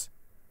heavens!"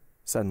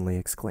 suddenly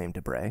exclaimed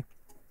Debray.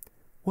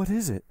 "What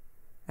is it?"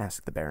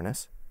 asked the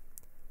Baroness.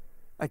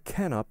 "I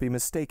cannot be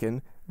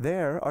mistaken.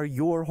 There are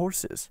your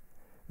horses,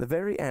 the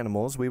very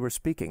animals we were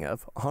speaking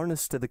of,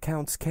 harnessed to the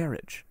Count's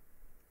carriage."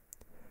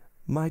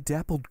 "My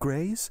dappled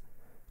greys?"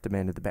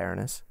 demanded the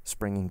Baroness,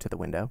 springing to the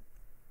window.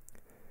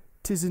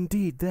 "'Tis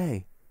indeed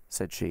they,"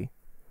 said she.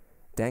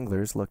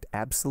 Danglars looked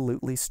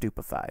absolutely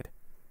stupefied.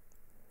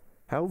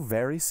 "How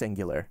very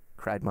singular!"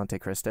 cried Monte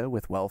Cristo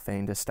with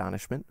well-feigned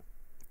astonishment.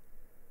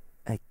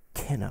 "I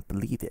cannot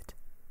believe it,"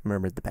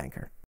 murmured the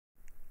banker.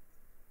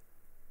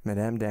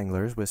 Madame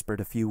Danglars whispered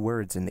a few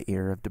words in the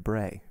ear of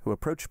Debray, who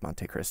approached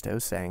Monte Cristo,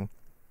 saying,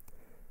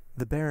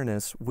 "The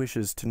Baroness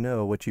wishes to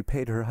know what you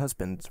paid her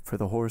husband for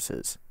the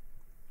horses."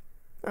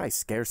 "I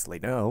scarcely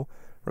know,"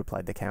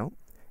 replied the Count.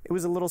 "It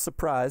was a little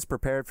surprise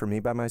prepared for me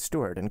by my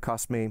steward, and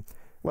cost me,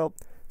 well,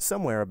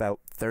 somewhere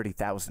about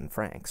 30,000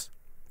 francs.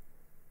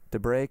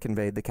 Debray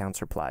conveyed the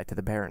Count's reply to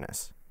the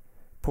Baroness.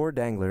 Poor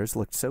Danglars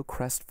looked so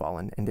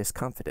crestfallen and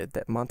discomfited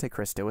that Monte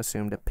Cristo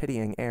assumed a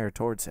pitying air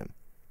towards him.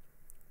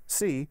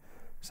 "See,"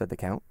 said the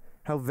Count,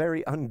 "how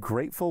very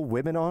ungrateful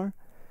women are.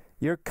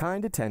 Your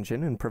kind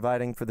attention in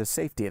providing for the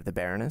safety of the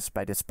Baroness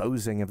by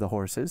disposing of the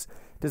horses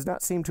does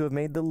not seem to have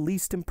made the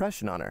least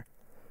impression on her.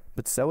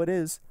 But so it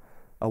is.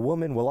 A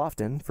woman will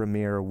often, from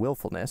mere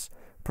willfulness,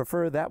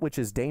 prefer that which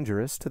is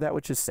dangerous to that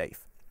which is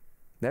safe.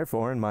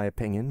 Therefore, in my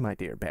opinion, my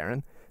dear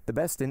Baron, the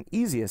best and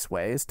easiest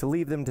way is to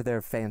leave them to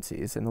their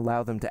fancies and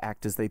allow them to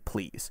act as they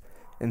please.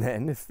 And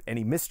then, if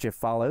any mischief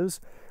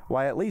follows,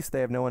 why, at least they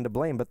have no one to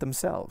blame but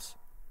themselves."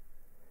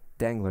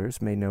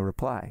 Danglars made no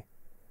reply.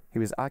 He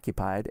was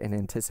occupied in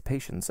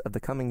anticipations of the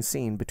coming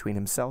scene between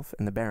himself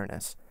and the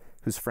Baroness,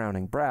 whose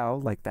frowning brow,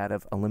 like that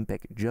of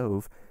Olympic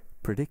Jove,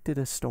 predicted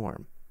a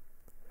storm.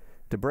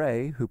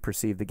 Debray, who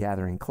perceived the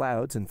gathering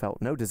clouds and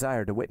felt no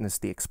desire to witness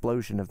the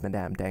explosion of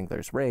Madame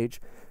Danglars' rage,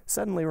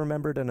 suddenly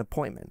remembered an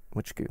appointment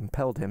which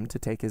compelled him to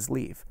take his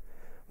leave,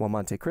 while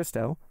Monte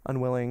Cristo,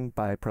 unwilling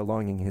by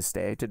prolonging his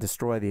stay to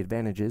destroy the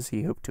advantages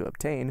he hoped to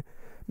obtain,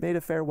 made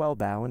a farewell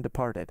bow and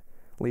departed,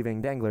 leaving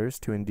Danglars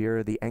to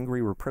endure the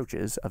angry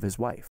reproaches of his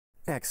wife.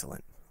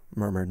 "Excellent,"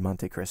 murmured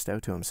Monte Cristo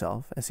to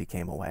himself as he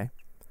came away.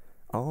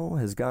 "All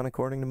has gone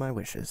according to my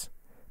wishes.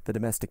 The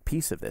domestic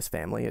peace of this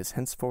family is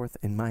henceforth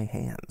in my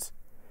hands.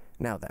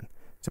 Now then,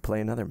 to play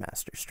another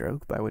master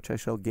stroke by which I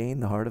shall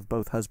gain the heart of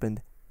both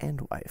husband and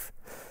wife.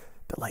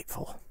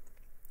 Delightful.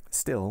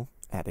 Still,"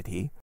 added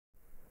he,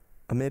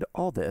 "amid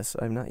all this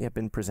I have not yet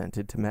been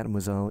presented to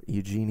Mademoiselle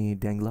Eugenie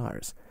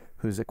Danglars,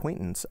 whose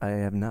acquaintance I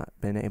have not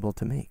been able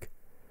to make.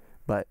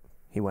 But,"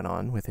 he went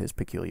on with his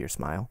peculiar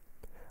smile,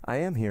 "I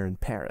am here in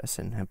Paris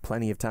and have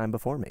plenty of time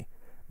before me.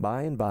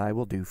 By and by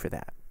will do for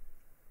that."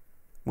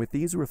 With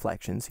these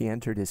reflections he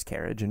entered his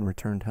carriage and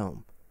returned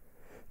home.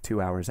 2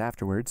 hours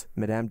afterwards,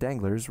 Madame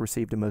Danglars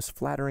received a most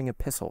flattering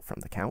epistle from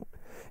the Count,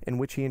 in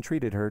which he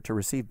entreated her to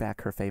receive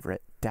back her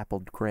favorite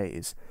dappled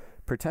greys,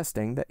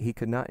 protesting that he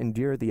could not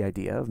endure the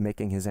idea of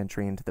making his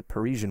entry into the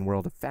Parisian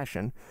world of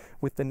fashion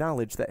with the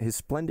knowledge that his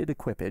splendid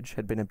equipage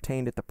had been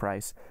obtained at the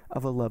price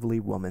of a lovely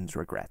woman's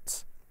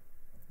regrets.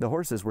 The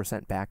horses were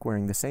sent back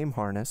wearing the same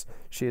harness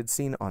she had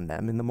seen on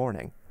them in the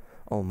morning,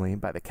 only,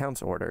 by the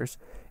Count's orders,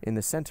 in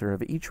the center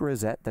of each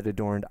rosette that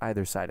adorned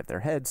either side of their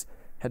heads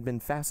had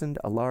been fastened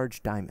a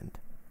large diamond.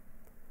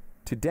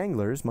 To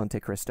Danglars Monte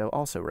Cristo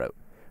also wrote,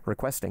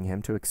 requesting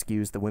him to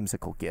excuse the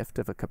whimsical gift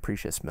of a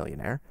capricious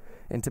millionaire,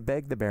 and to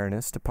beg the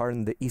Baroness to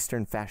pardon the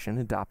Eastern fashion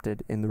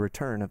adopted in the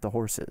return of the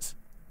horses.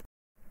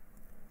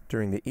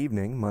 During the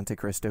evening, Monte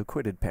Cristo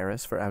quitted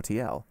Paris for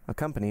Auteuil,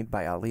 accompanied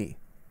by Ali.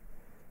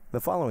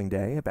 The following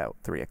day, about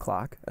 3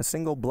 o'clock, a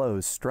single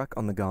blow struck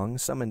on the gong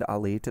summoned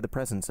Ali to the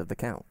presence of the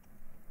Count.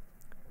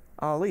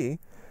 "Ali,"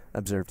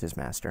 observed his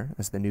master,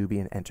 as the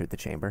Nubian entered the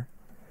chamber,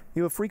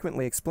 "you have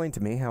frequently explained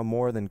to me how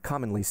more than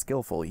commonly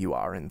skillful you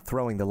are in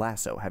throwing the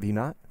lasso, have you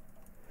not?"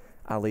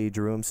 Ali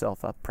drew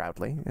himself up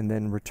proudly, and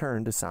then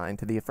returned a sign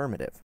to the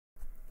affirmative.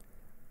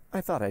 "I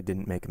thought I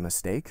didn't make a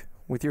mistake.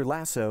 With your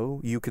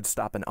lasso, you could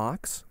stop an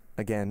ox?"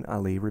 Again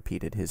Ali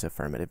repeated his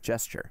affirmative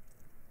gesture.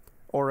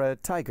 "Or a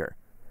tiger?"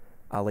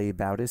 Ali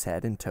bowed his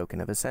head in token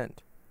of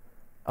assent.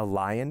 "A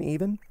lion,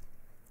 even?"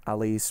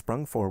 Ali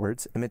sprung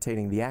forwards,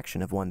 imitating the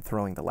action of one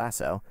throwing the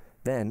lasso,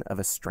 then of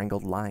a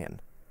strangled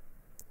lion.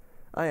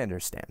 "I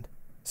understand,"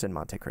 said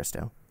Monte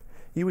Cristo.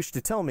 "You wish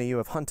to tell me you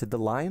have hunted the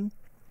lion?"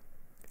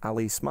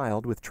 Ali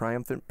smiled with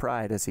triumphant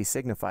pride as he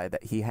signified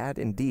that he had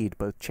indeed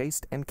both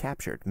chased and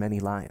captured many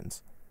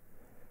lions.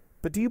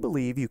 "But do you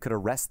believe you could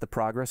arrest the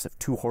progress of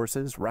 2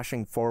 horses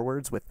rushing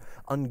forwards with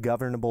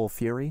ungovernable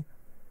fury?"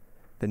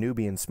 The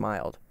Nubian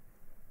smiled.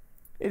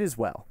 "It is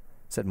well,"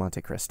 said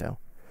Monte Cristo.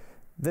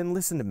 "Then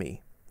listen to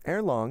me.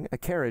 Ere long, a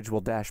carriage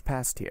will dash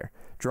past here,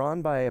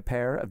 drawn by a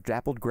pair of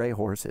dappled gray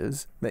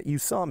horses that you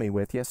saw me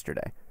with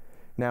yesterday.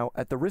 Now,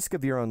 at the risk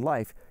of your own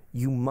life,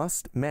 you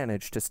must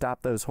manage to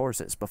stop those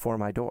horses before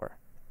my door."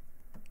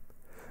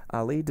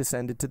 Ali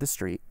descended to the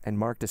street and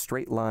marked a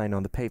straight line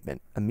on the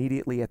pavement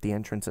immediately at the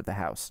entrance of the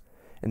house,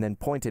 and then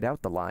pointed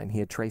out the line he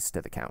had traced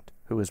to the Count,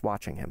 who was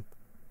watching him.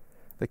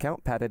 The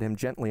Count patted him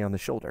gently on the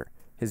shoulder,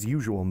 his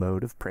usual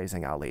mode of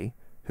praising Ali,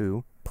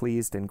 who,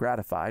 pleased and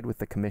gratified with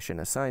the commission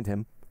assigned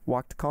him,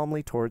 walked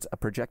calmly towards a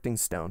projecting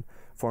stone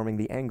forming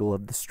the angle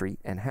of the street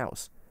and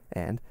house,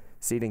 and,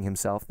 seating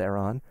himself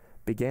thereon,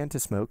 began to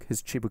smoke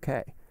his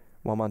chibouque,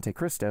 while Monte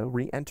Cristo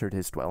re-entered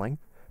his dwelling,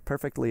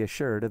 perfectly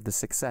assured of the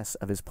success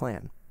of his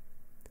plan.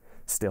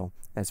 Still,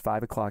 as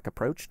 5 o'clock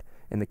approached,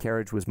 and the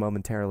carriage was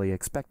momentarily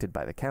expected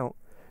by the Count,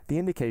 the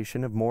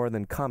indication of more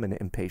than common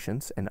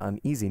impatience and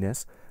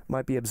uneasiness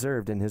might be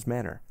observed in his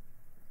manner.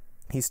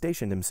 He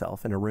stationed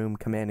himself in a room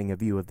commanding a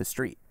view of the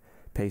street,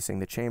 pacing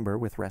the chamber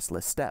with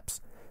restless steps,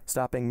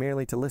 stopping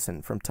merely to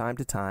listen from time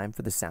to time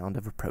for the sound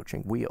of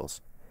approaching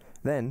wheels,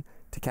 then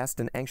to cast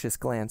an anxious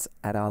glance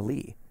at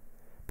Ali.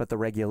 But the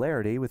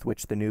regularity with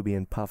which the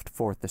Nubian puffed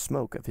forth the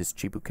smoke of his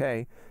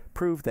chibouque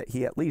proved that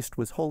he at least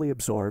was wholly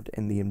absorbed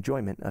in the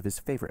enjoyment of his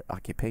favorite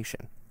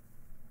occupation.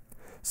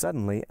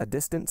 Suddenly, a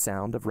distant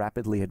sound of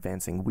rapidly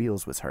advancing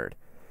wheels was heard,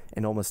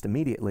 and almost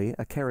immediately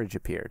a carriage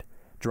appeared,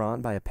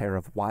 drawn by a pair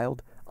of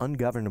wild,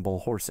 ungovernable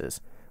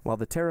horses, while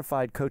the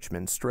terrified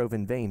coachman strove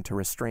in vain to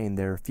restrain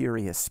their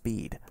furious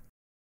speed.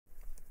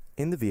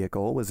 In the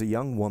vehicle was a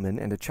young woman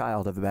and a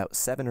child of about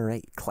 7 or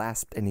 8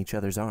 clasped in each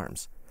other's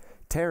arms.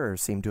 Terror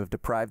seemed to have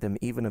deprived them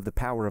even of the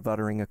power of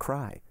uttering a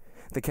cry.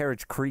 The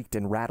carriage creaked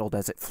and rattled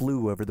as it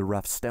flew over the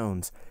rough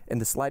stones,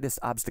 and the slightest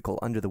obstacle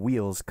under the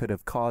wheels could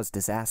have caused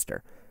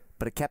disaster,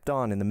 but it kept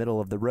on in the middle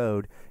of the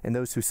road, and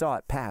those who saw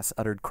it pass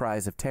uttered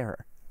cries of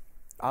terror.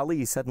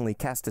 Ali suddenly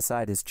cast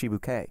aside his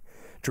chibouque,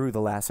 drew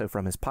the lasso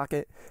from his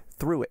pocket,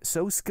 threw it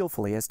so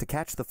skillfully as to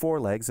catch the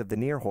forelegs of the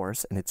near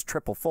horse in its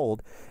triple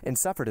fold, and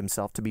suffered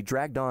himself to be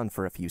dragged on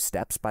for a few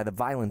steps by the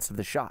violence of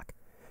the shock.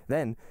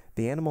 Then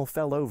the animal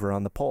fell over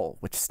on the pole,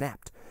 which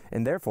snapped,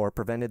 and therefore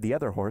prevented the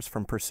other horse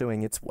from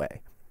pursuing its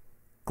way.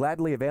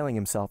 Gladly availing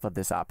himself of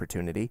this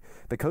opportunity,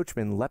 the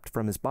coachman leapt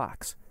from his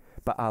box,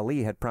 but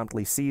Ali had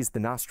promptly seized the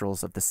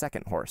nostrils of the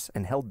second horse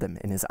and held them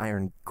in his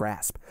iron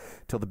grasp,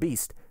 till the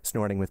beast,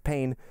 snorting with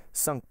pain,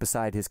 sunk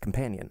beside his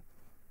companion.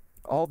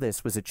 All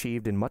this was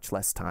achieved in much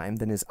less time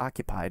than is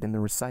occupied in the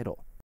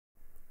recital.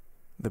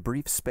 The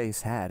brief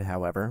space had,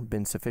 however,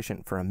 been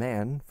sufficient for a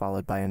man,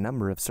 followed by a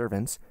number of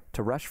servants,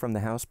 to rush from the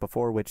house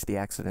before which the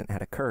accident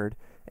had occurred,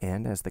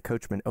 and, as the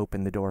coachman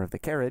opened the door of the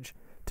carriage,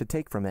 to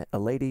take from it a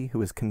lady who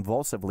was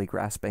convulsively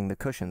grasping the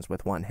cushions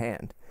with one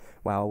hand,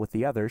 while with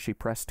the other she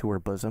pressed to her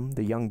bosom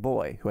the young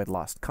boy who had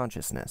lost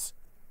consciousness.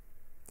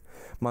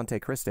 Monte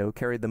Cristo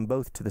carried them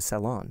both to the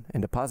salon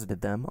and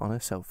deposited them on a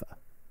sofa.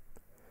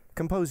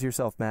 "Compose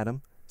yourself,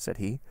 madam," said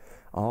he.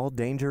 "All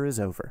danger is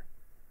over."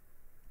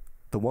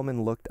 The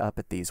woman looked up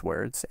at these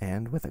words,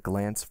 and, with a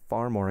glance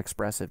far more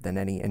expressive than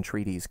any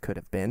entreaties could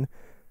have been,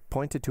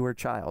 pointed to her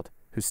child,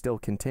 who still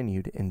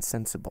continued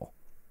insensible.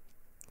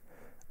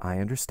 "I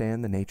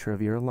understand the nature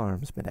of your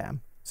alarms,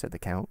 madame," said the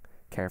Count,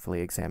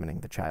 carefully examining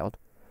the child,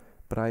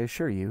 "but I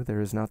assure you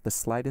there is not the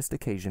slightest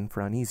occasion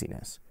for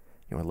uneasiness.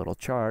 Your little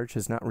charge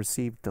has not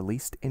received the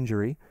least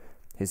injury.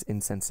 His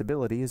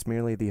insensibility is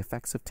merely the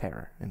effects of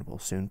terror, and will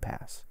soon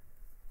pass."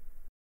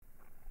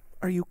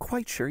 "Are you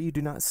quite sure you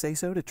do not say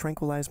so to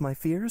tranquilize my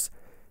fears?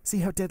 See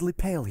how deadly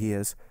pale he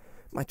is.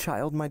 My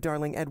child, my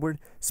darling Edward,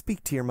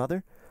 speak to your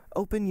mother.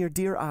 Open your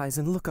dear eyes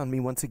and look on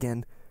me once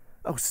again.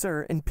 Oh,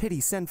 sir, in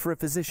pity send for a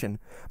physician.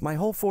 My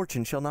whole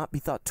fortune shall not be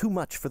thought too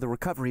much for the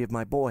recovery of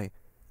my boy."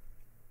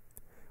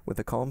 With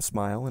a calm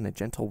smile and a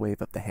gentle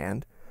wave of the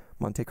hand,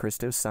 Monte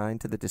Cristo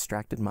signed to the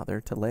distracted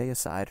mother to lay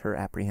aside her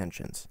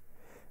apprehensions.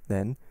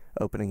 Then,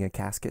 opening a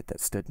casket that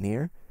stood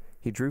near,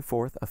 he drew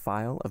forth a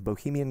phial of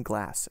Bohemian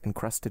glass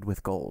encrusted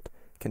with gold,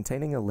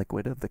 containing a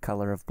liquid of the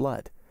color of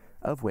blood,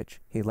 of which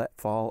he let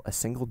fall a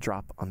single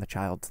drop on the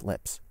child's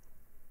lips.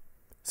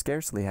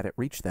 Scarcely had it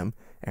reached them,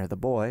 ere the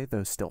boy,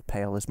 though still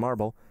pale as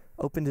marble,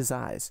 opened his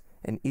eyes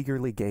and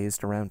eagerly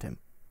gazed around him.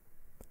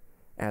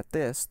 At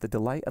this, the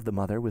delight of the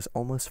mother was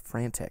almost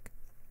frantic.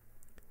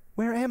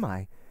 "Where am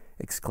I?"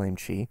 exclaimed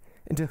she,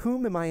 "and to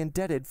whom am I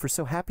indebted for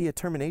so happy a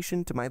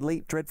termination to my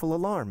late dreadful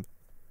alarm?"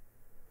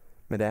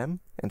 "Madame,"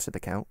 answered the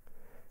Count,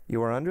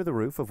 "you are under the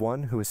roof of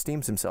one who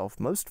esteems himself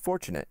most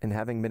fortunate in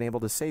having been able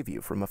to save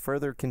you from a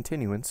further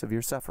continuance of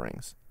your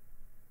sufferings."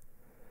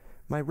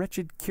 "My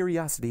wretched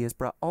curiosity has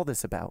brought all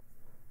this about,"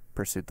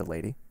 pursued the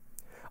lady.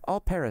 "All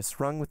Paris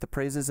rung with the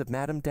praises of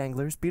Madame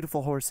Danglars'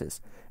 beautiful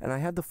horses, and I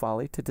had the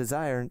folly to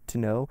desire to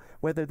know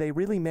whether they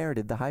really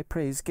merited the high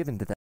praise given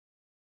to them."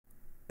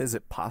 "Is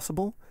it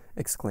possible,"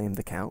 exclaimed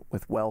the Count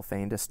with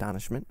well-feigned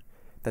astonishment,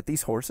 "that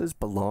these horses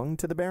belong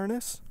to the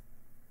Baroness?"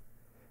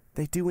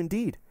 "They do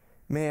indeed.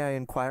 May I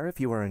inquire if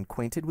you are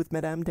acquainted with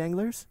Madame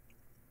Danglars?"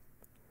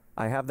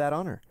 "I have that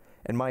honor,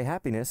 and my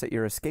happiness at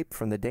your escape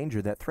from the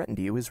danger that threatened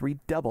you is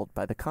redoubled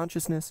by the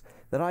consciousness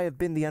that I have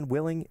been the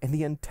unwilling and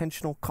the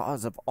intentional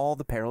cause of all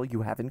the peril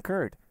you have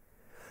incurred.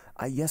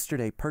 I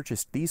yesterday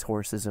purchased these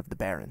horses of the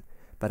Baron,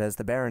 but as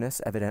the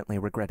Baroness evidently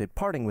regretted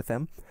parting with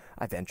them,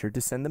 I ventured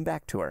to send them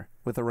back to her,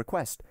 with a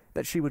request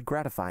that she would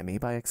gratify me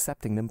by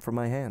accepting them from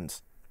my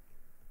hands."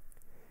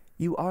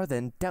 "You are,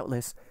 then,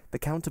 doubtless, the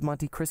Count of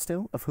Monte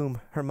Cristo, of whom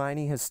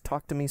Hermione has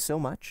talked to me so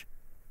much?"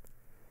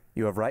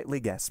 "You have rightly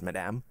guessed,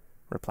 madame,"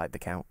 replied the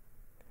Count.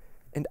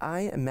 "And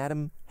I am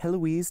Madame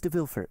Heloise de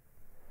Villefort."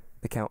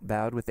 The Count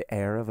bowed with the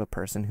air of a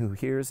person who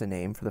hears a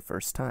name for the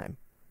first time.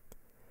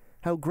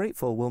 "How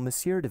grateful will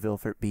Monsieur de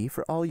Villefort be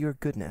for all your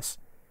goodness!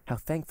 How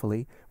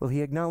thankfully will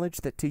he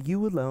acknowledge that to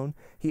you alone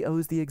he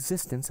owes the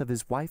existence of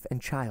his wife and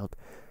child!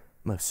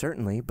 Most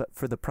certainly, but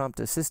for the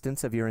prompt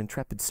assistance of your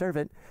intrepid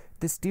servant,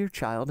 this dear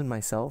child and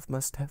myself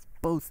must have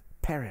both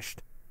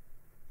perished."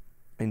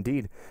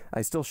 "Indeed,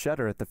 I still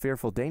shudder at the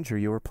fearful danger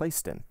you were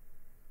placed in."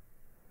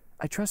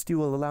 "I trust you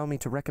will allow me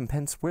to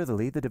recompense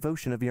worthily the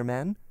devotion of your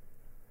man?"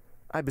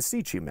 "I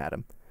beseech you,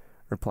 madam,"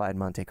 replied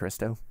Monte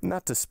Cristo,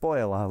 "not to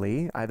spoil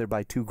Ali either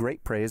by too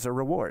great praise or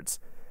rewards.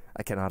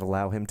 I cannot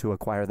allow him to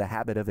acquire the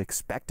habit of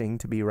expecting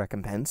to be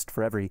recompensed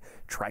for every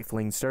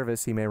trifling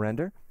service he may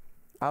render.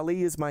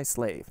 Ali is my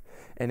slave,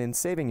 and in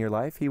saving your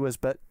life he was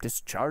but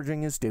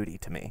discharging his duty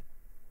to me."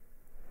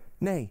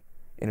 "Nay,"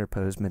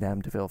 interposed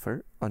Madame de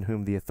Villefort, on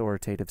whom the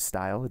authoritative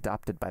style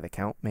adopted by the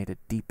Count made a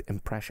deep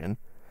impression.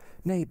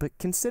 "Nay, but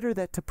consider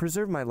that to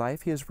preserve my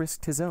life he has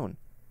risked his own."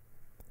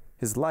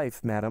 "His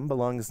life, madam,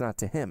 belongs not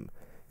to him.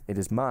 It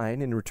is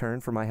mine in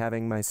return for my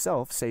having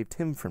myself saved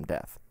him from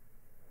death."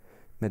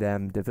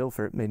 Madame de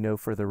Villefort made no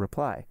further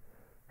reply.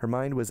 Her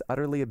mind was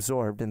utterly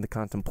absorbed in the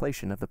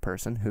contemplation of the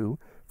person who,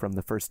 from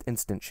the first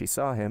instant she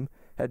saw him,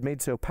 had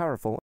made so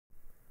powerful.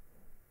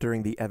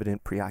 During the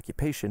evident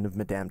preoccupation of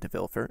Madame de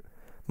Villefort,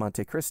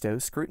 Monte Cristo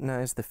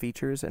scrutinized the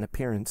features and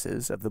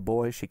appearances of the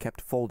boy she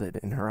kept folded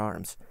in her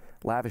arms,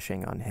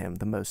 lavishing on him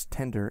the most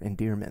tender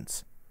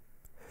endearments.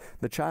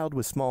 The child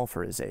was small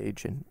for his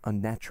age and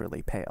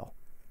unnaturally pale.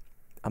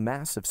 A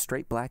mass of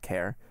straight black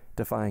hair,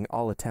 defying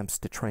all attempts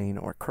to train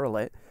or curl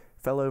it,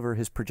 fell over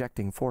his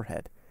projecting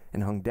forehead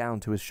and hung down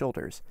to his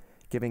shoulders,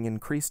 giving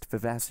increased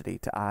vivacity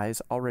to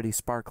eyes already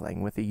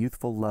sparkling with a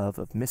youthful love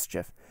of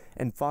mischief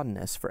and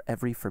fondness for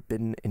every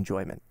forbidden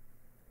enjoyment.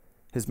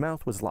 His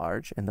mouth was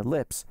large, and the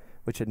lips,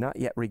 which had not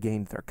yet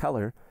regained their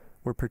color,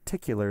 were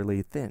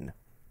particularly thin.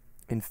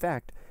 In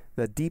fact,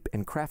 the deep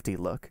and crafty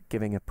look,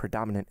 giving a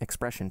predominant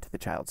expression to the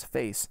child's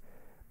face,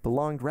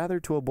 belonged rather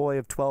to a boy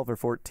of 12 or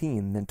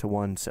 14 than to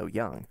one so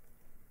young.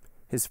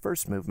 His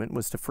first movement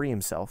was to free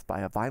himself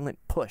by a violent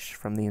push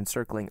from the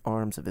encircling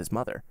arms of his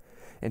mother,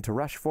 and to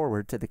rush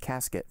forward to the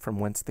casket from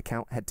whence the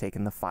Count had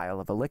taken the phial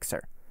of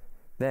elixir.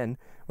 Then,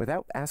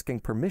 without asking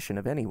permission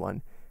of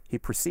anyone, he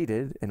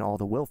proceeded, in all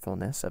the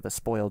willfulness of a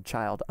spoiled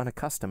child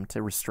unaccustomed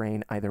to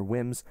restrain either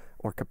whims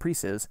or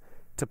caprices,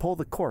 to pull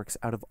the corks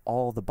out of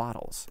all the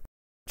bottles.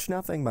 "Touch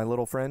nothing, my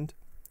little friend,"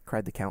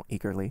 cried the Count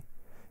eagerly.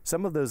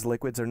 "Some of those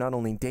liquids are not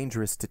only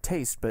dangerous to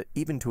taste, but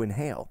even to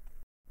inhale."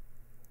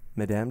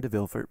 Madame de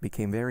Villefort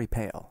became very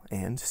pale,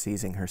 and,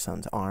 seizing her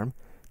son's arm,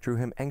 drew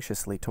him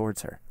anxiously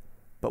towards her.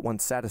 But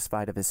once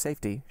satisfied of his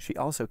safety, she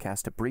also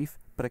cast a brief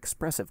but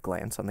expressive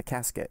glance on the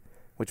casket,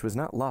 which was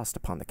not lost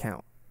upon the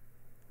Count.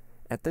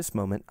 At this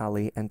moment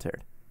Ali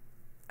entered.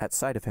 At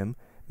sight of him,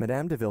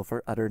 Madame de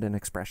Villefort uttered an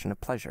expression of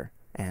pleasure,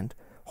 and,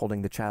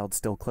 holding the child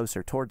still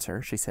closer towards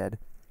her, she said,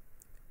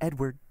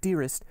 "Edward,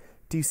 dearest,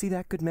 do you see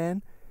that good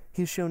man?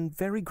 He has shown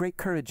very great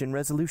courage and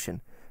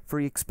resolution, for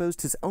he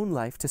exposed his own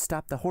life to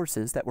stop the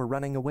horses that were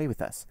running away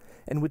with us,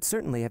 and would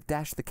certainly have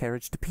dashed the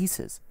carriage to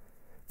pieces.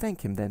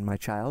 Thank him, then, my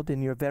child,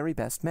 in your very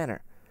best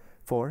manner.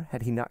 for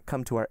had he not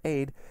come to our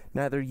aid,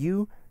 neither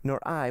you nor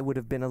I would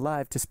have been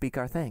alive to speak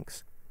our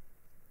thanks."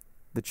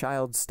 The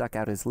child stuck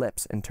out his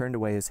lips and turned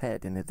away his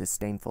head in a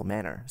disdainful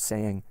manner,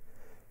 saying,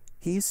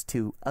 "He's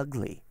too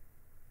ugly."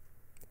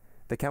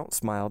 The Count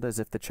smiled as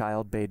if the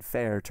child bade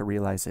fair to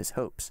realize his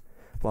hopes,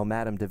 while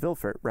Madame de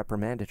Villefort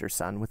reprimanded her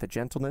son with a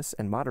gentleness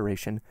and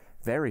moderation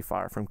very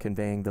far from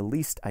conveying the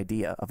least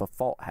idea of a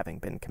fault having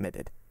been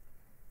committed.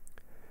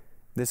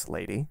 "This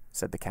lady,"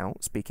 said the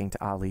Count, speaking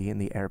to Ali in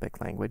the Arabic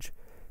language,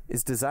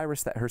 "is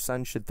desirous that her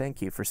son should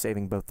thank you for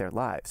saving both their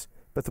lives,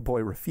 but the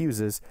boy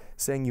refuses,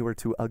 saying you are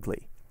too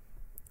ugly."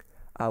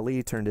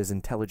 Ali turned his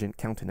intelligent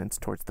countenance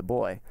towards the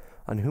boy,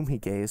 on whom he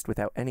gazed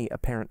without any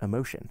apparent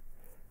emotion,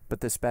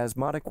 but the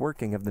spasmodic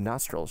working of the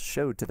nostrils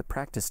showed to the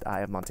practiced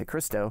eye of Monte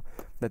Cristo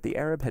that the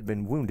Arab had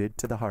been wounded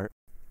to the heart.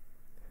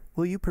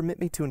 "Will you permit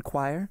me to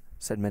inquire,"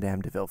 said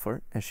Madame de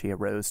Villefort, as she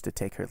arose to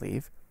take her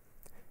leave,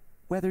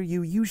 "whether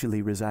you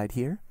usually reside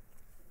here?"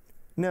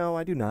 "No,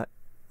 I do not,"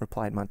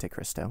 replied Monte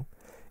Cristo.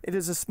 "It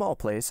is a small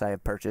place I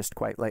have purchased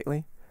quite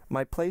lately.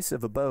 My place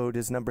of abode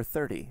is number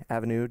 30,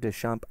 Avenue des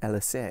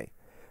Champs-Élysées,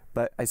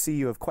 but I see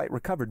you have quite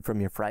recovered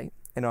from your fright,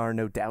 and are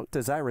no doubt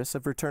desirous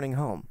of returning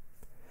home.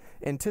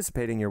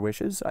 Anticipating your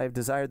wishes, I have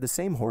desired the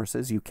same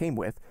horses you came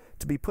with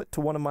to be put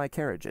to one of my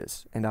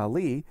carriages, and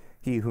Ali,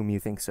 he whom you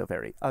think so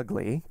very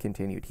ugly,"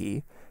 continued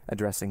he,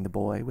 addressing the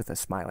boy with a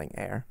smiling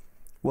air,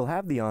 "will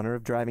have the honor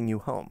of driving you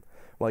home,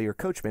 while your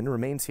coachman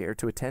remains here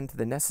to attend to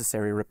the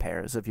necessary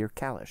repairs of your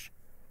calash.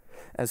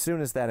 As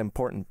soon as that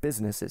important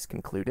business is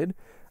concluded,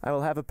 I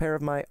will have a pair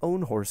of my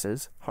own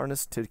horses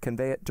harnessed to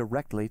convey it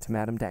directly to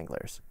Madame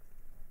Danglars."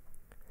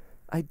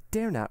 "I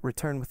dare not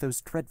return with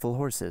those dreadful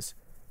horses,"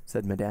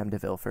 said Madame de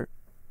Villefort.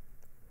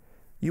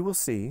 "You will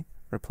see,"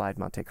 replied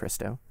Monte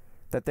Cristo,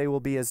 "that they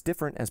will be as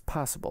different as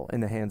possible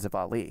in the hands of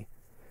Ali.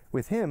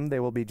 With him they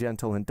will be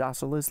gentle and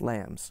docile as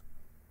lambs."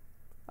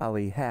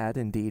 Ali had,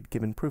 indeed,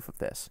 given proof of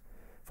this,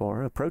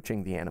 for,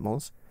 approaching the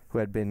animals, who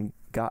had been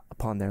got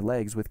upon their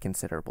legs with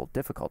considerable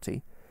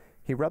difficulty,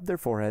 he rubbed their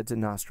foreheads and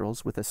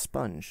nostrils with a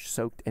sponge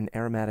soaked in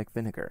aromatic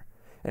vinegar,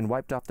 and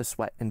wiped off the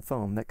sweat and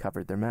foam that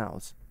covered their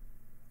mouths.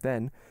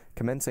 Then,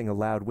 commencing a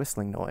loud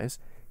whistling noise,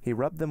 he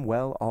rubbed them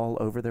well all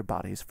over their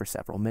bodies for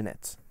several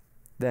minutes.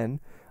 Then,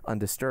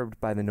 undisturbed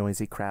by the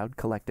noisy crowd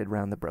collected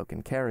round the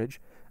broken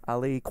carriage,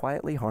 Ali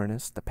quietly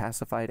harnessed the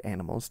pacified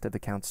animals to the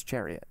Count's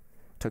chariot,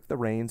 took the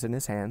reins in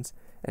his hands,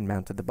 and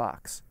mounted the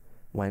box,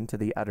 when, to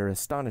the utter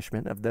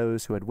astonishment of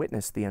those who had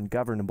witnessed the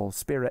ungovernable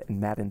spirit and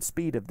maddened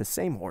speed of the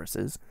same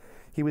horses,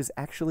 he was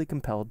actually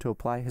compelled to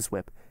apply his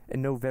whip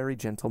in no very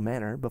gentle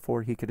manner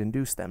before he could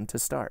induce them to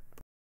start.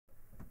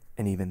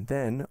 And even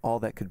then, all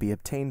that could be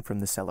obtained from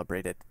the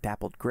celebrated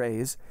dappled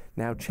greys,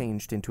 now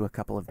changed into a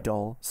couple of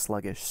dull,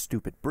 sluggish,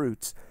 stupid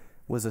brutes,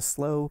 was a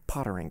slow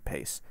pottering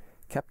pace,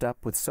 kept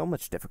up with so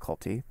much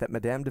difficulty that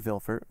Madame de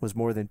Villefort was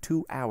more than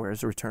 2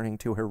 hours returning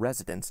to her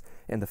residence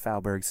in the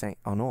Faubourg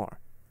Saint-Honore.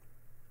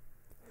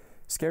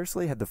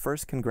 Scarcely had the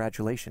first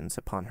congratulations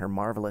upon her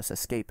marvelous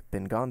escape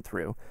been gone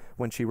through,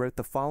 when she wrote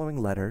the following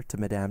letter to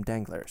Madame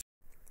Danglars.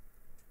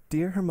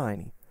 "Dear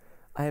Hermione,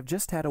 I have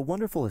just had a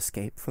wonderful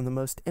escape from the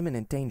most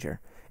imminent danger,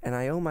 and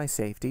I owe my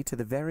safety to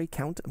the very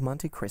Count of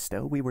Monte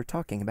Cristo we were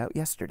talking about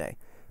yesterday,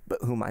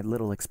 but whom I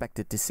little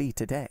expected to see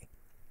today.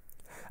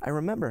 I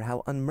remember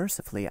how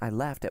unmercifully I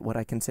laughed at what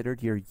I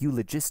considered your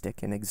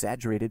eulogistic and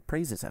exaggerated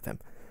praises of him,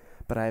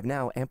 but I have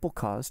now ample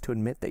cause to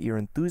admit that your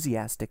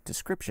enthusiastic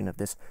description of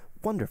this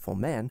wonderful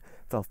man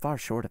fell far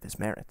short of his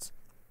merits.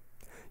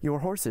 Your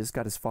horses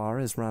got as far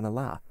as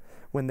runaway,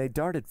 when they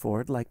darted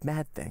forward like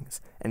mad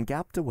things, and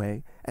galloped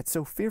away at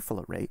so fearful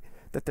a rate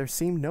that there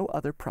seemed no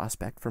other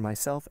prospect for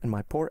myself and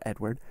my poor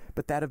Edward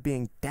but that of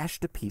being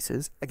dashed to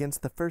pieces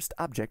against the first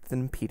object that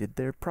impeded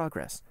their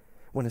progress,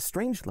 when a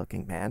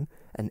strange-looking man,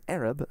 an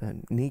Arab, a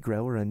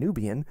Negro, or a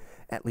Nubian,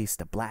 at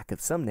least a black of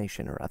some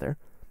nation or other,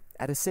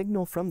 at a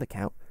signal from the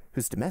Count,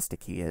 whose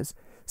domestic he is,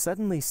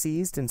 suddenly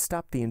seized and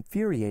stopped the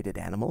infuriated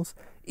animals,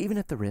 even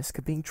at the risk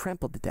of being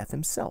trampled to death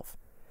himself.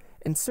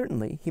 And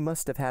certainly he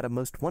must have had a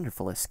most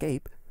wonderful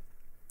escape.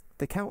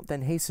 The Count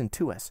then hastened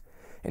to us,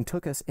 and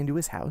took us into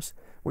his house,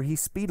 where he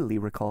speedily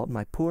recalled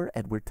my poor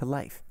Edward to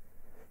life.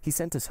 He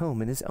sent us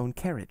home in his own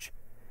carriage.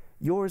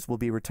 Yours will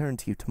be returned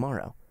to you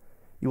tomorrow.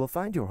 You will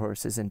find your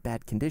horses in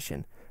bad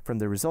condition from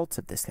the results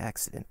of this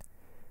accident.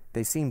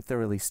 They seem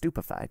thoroughly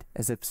stupefied,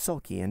 as if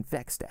sulky and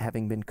vexed at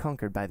having been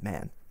conquered by the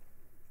man.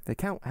 The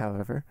Count,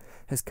 however,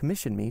 has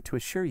commissioned me to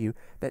assure you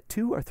that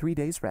 2 or 3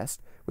 days' rest,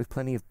 with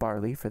plenty of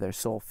barley for their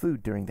sole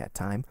food during that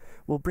time,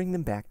 will bring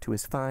them back to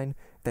as fine,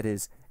 that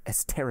is,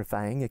 as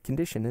terrifying a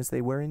condition as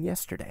they were in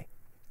yesterday.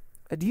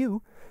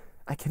 Adieu!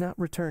 I cannot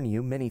return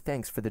you many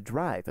thanks for the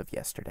drive of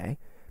yesterday,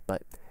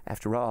 but,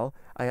 after all,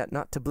 I ought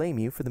not to blame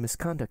you for the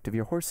misconduct of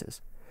your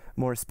horses,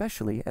 more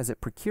especially as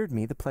it procured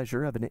me the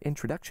pleasure of an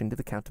introduction to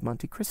the Count of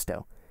Monte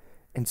Cristo,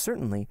 and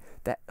certainly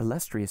that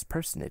illustrious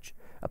personage,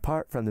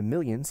 apart from the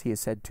millions he is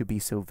said to be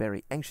so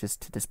very anxious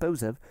to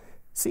dispose of,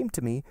 seemed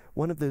to me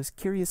one of those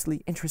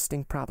curiously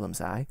interesting problems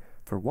I,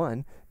 for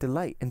one,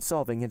 delight in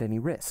solving at any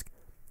risk,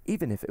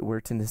 even if it were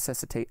to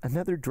necessitate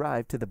another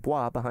drive to the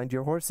bois behind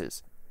your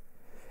horses.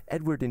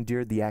 Edward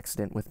endured the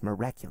accident with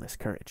miraculous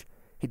courage.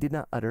 He did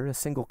not utter a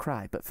single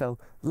cry, but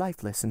fell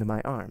lifeless into my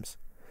arms,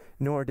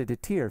 nor did a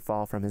tear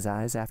fall from his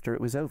eyes after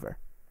it was over.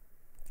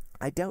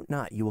 I doubt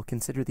not you will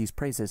consider these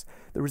praises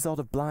the result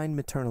of blind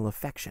maternal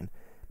affection,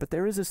 but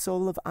there is a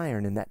soul of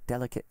iron in that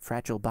delicate,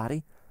 fragile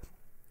body.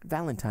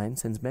 Valentine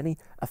sends many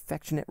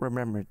affectionate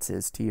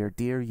remembrances to your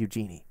dear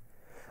Eugenie.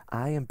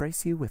 I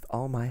embrace you with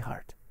all my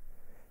heart.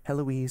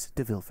 Heloise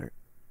de Villefort.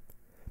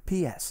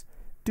 P.S.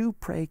 Do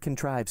pray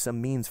contrive some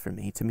means for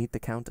me to meet the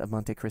Count of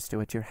Monte Cristo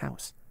at your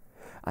house.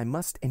 I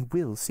must and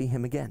will see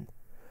him again.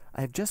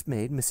 I have just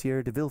made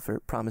Monsieur de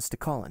Villefort promise to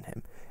call on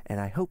him,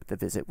 and I hope the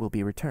visit will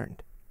be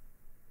returned.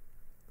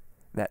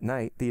 That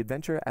night, the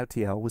adventure at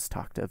Auteuil was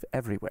talked of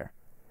everywhere.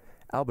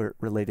 Albert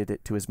related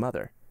it to his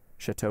mother.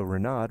 Chateau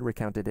Renaud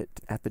recounted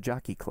it at the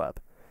Jockey Club,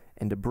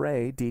 and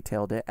Debray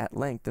detailed it at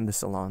length in the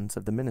salons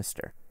of the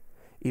minister.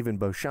 Even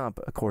Beauchamp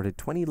accorded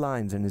 20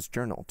 lines in his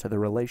journal to the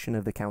relation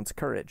of the Count's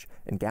courage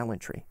and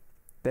gallantry,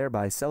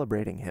 thereby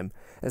celebrating him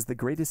as the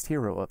greatest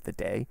hero of the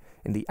day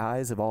in the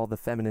eyes of all the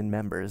feminine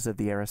members of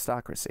the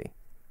aristocracy.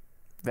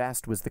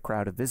 Vast was the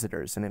crowd of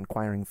visitors and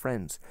inquiring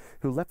friends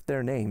who left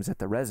their names at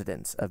the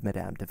residence of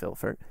Madame de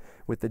Villefort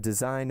with the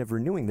design of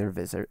renewing their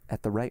visit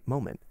at the right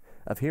moment,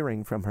 of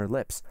hearing from her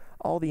lips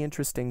all the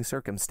interesting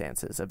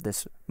circumstances of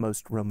this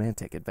most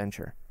romantic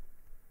adventure.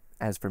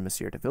 As for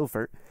Monsieur de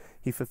Villefort,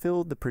 he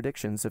fulfilled the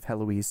predictions of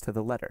Heloise to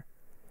the letter,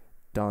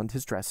 donned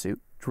his dress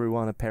suit, drew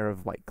on a pair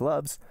of white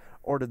gloves,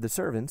 ordered the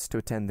servants to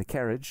attend the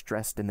carriage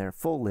dressed in their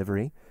full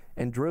livery,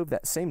 and drove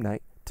that same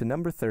night to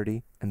number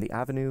 30 in the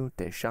Avenue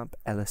des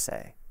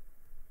Champs-Élysées.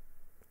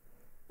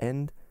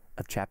 End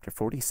of Chapter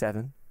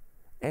 47,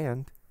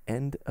 and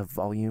end of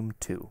Volume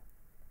 2.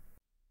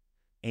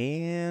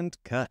 And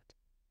cut.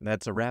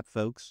 That's a wrap,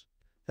 folks.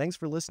 Thanks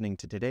for listening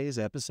to today's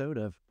episode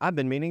of I've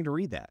Been Meaning to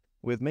Read That,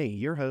 with me,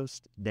 your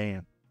host,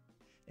 Dan.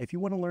 If you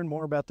want to learn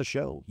more about the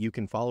show, you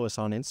can follow us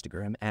on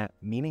Instagram at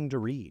Meaning to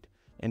Read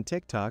and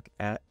TikTok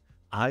at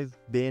I've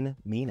Been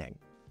Meaning.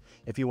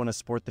 If you want to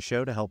support the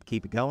show to help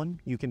keep it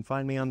going, you can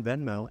find me on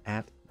Venmo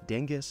at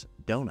Dingus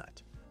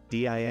Donut,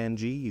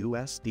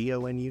 DINGUSDONUT.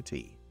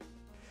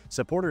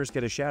 Supporters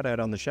get a shout out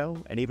on the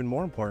show, and even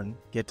more important,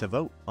 get to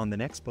vote on the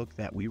next book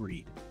that we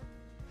read.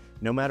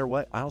 No matter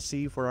what, I'll see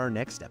you for our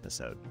next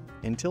episode.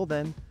 Until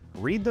then,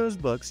 read those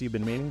books you've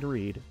been meaning to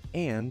read,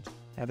 and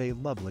have a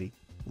lovely,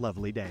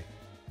 lovely day.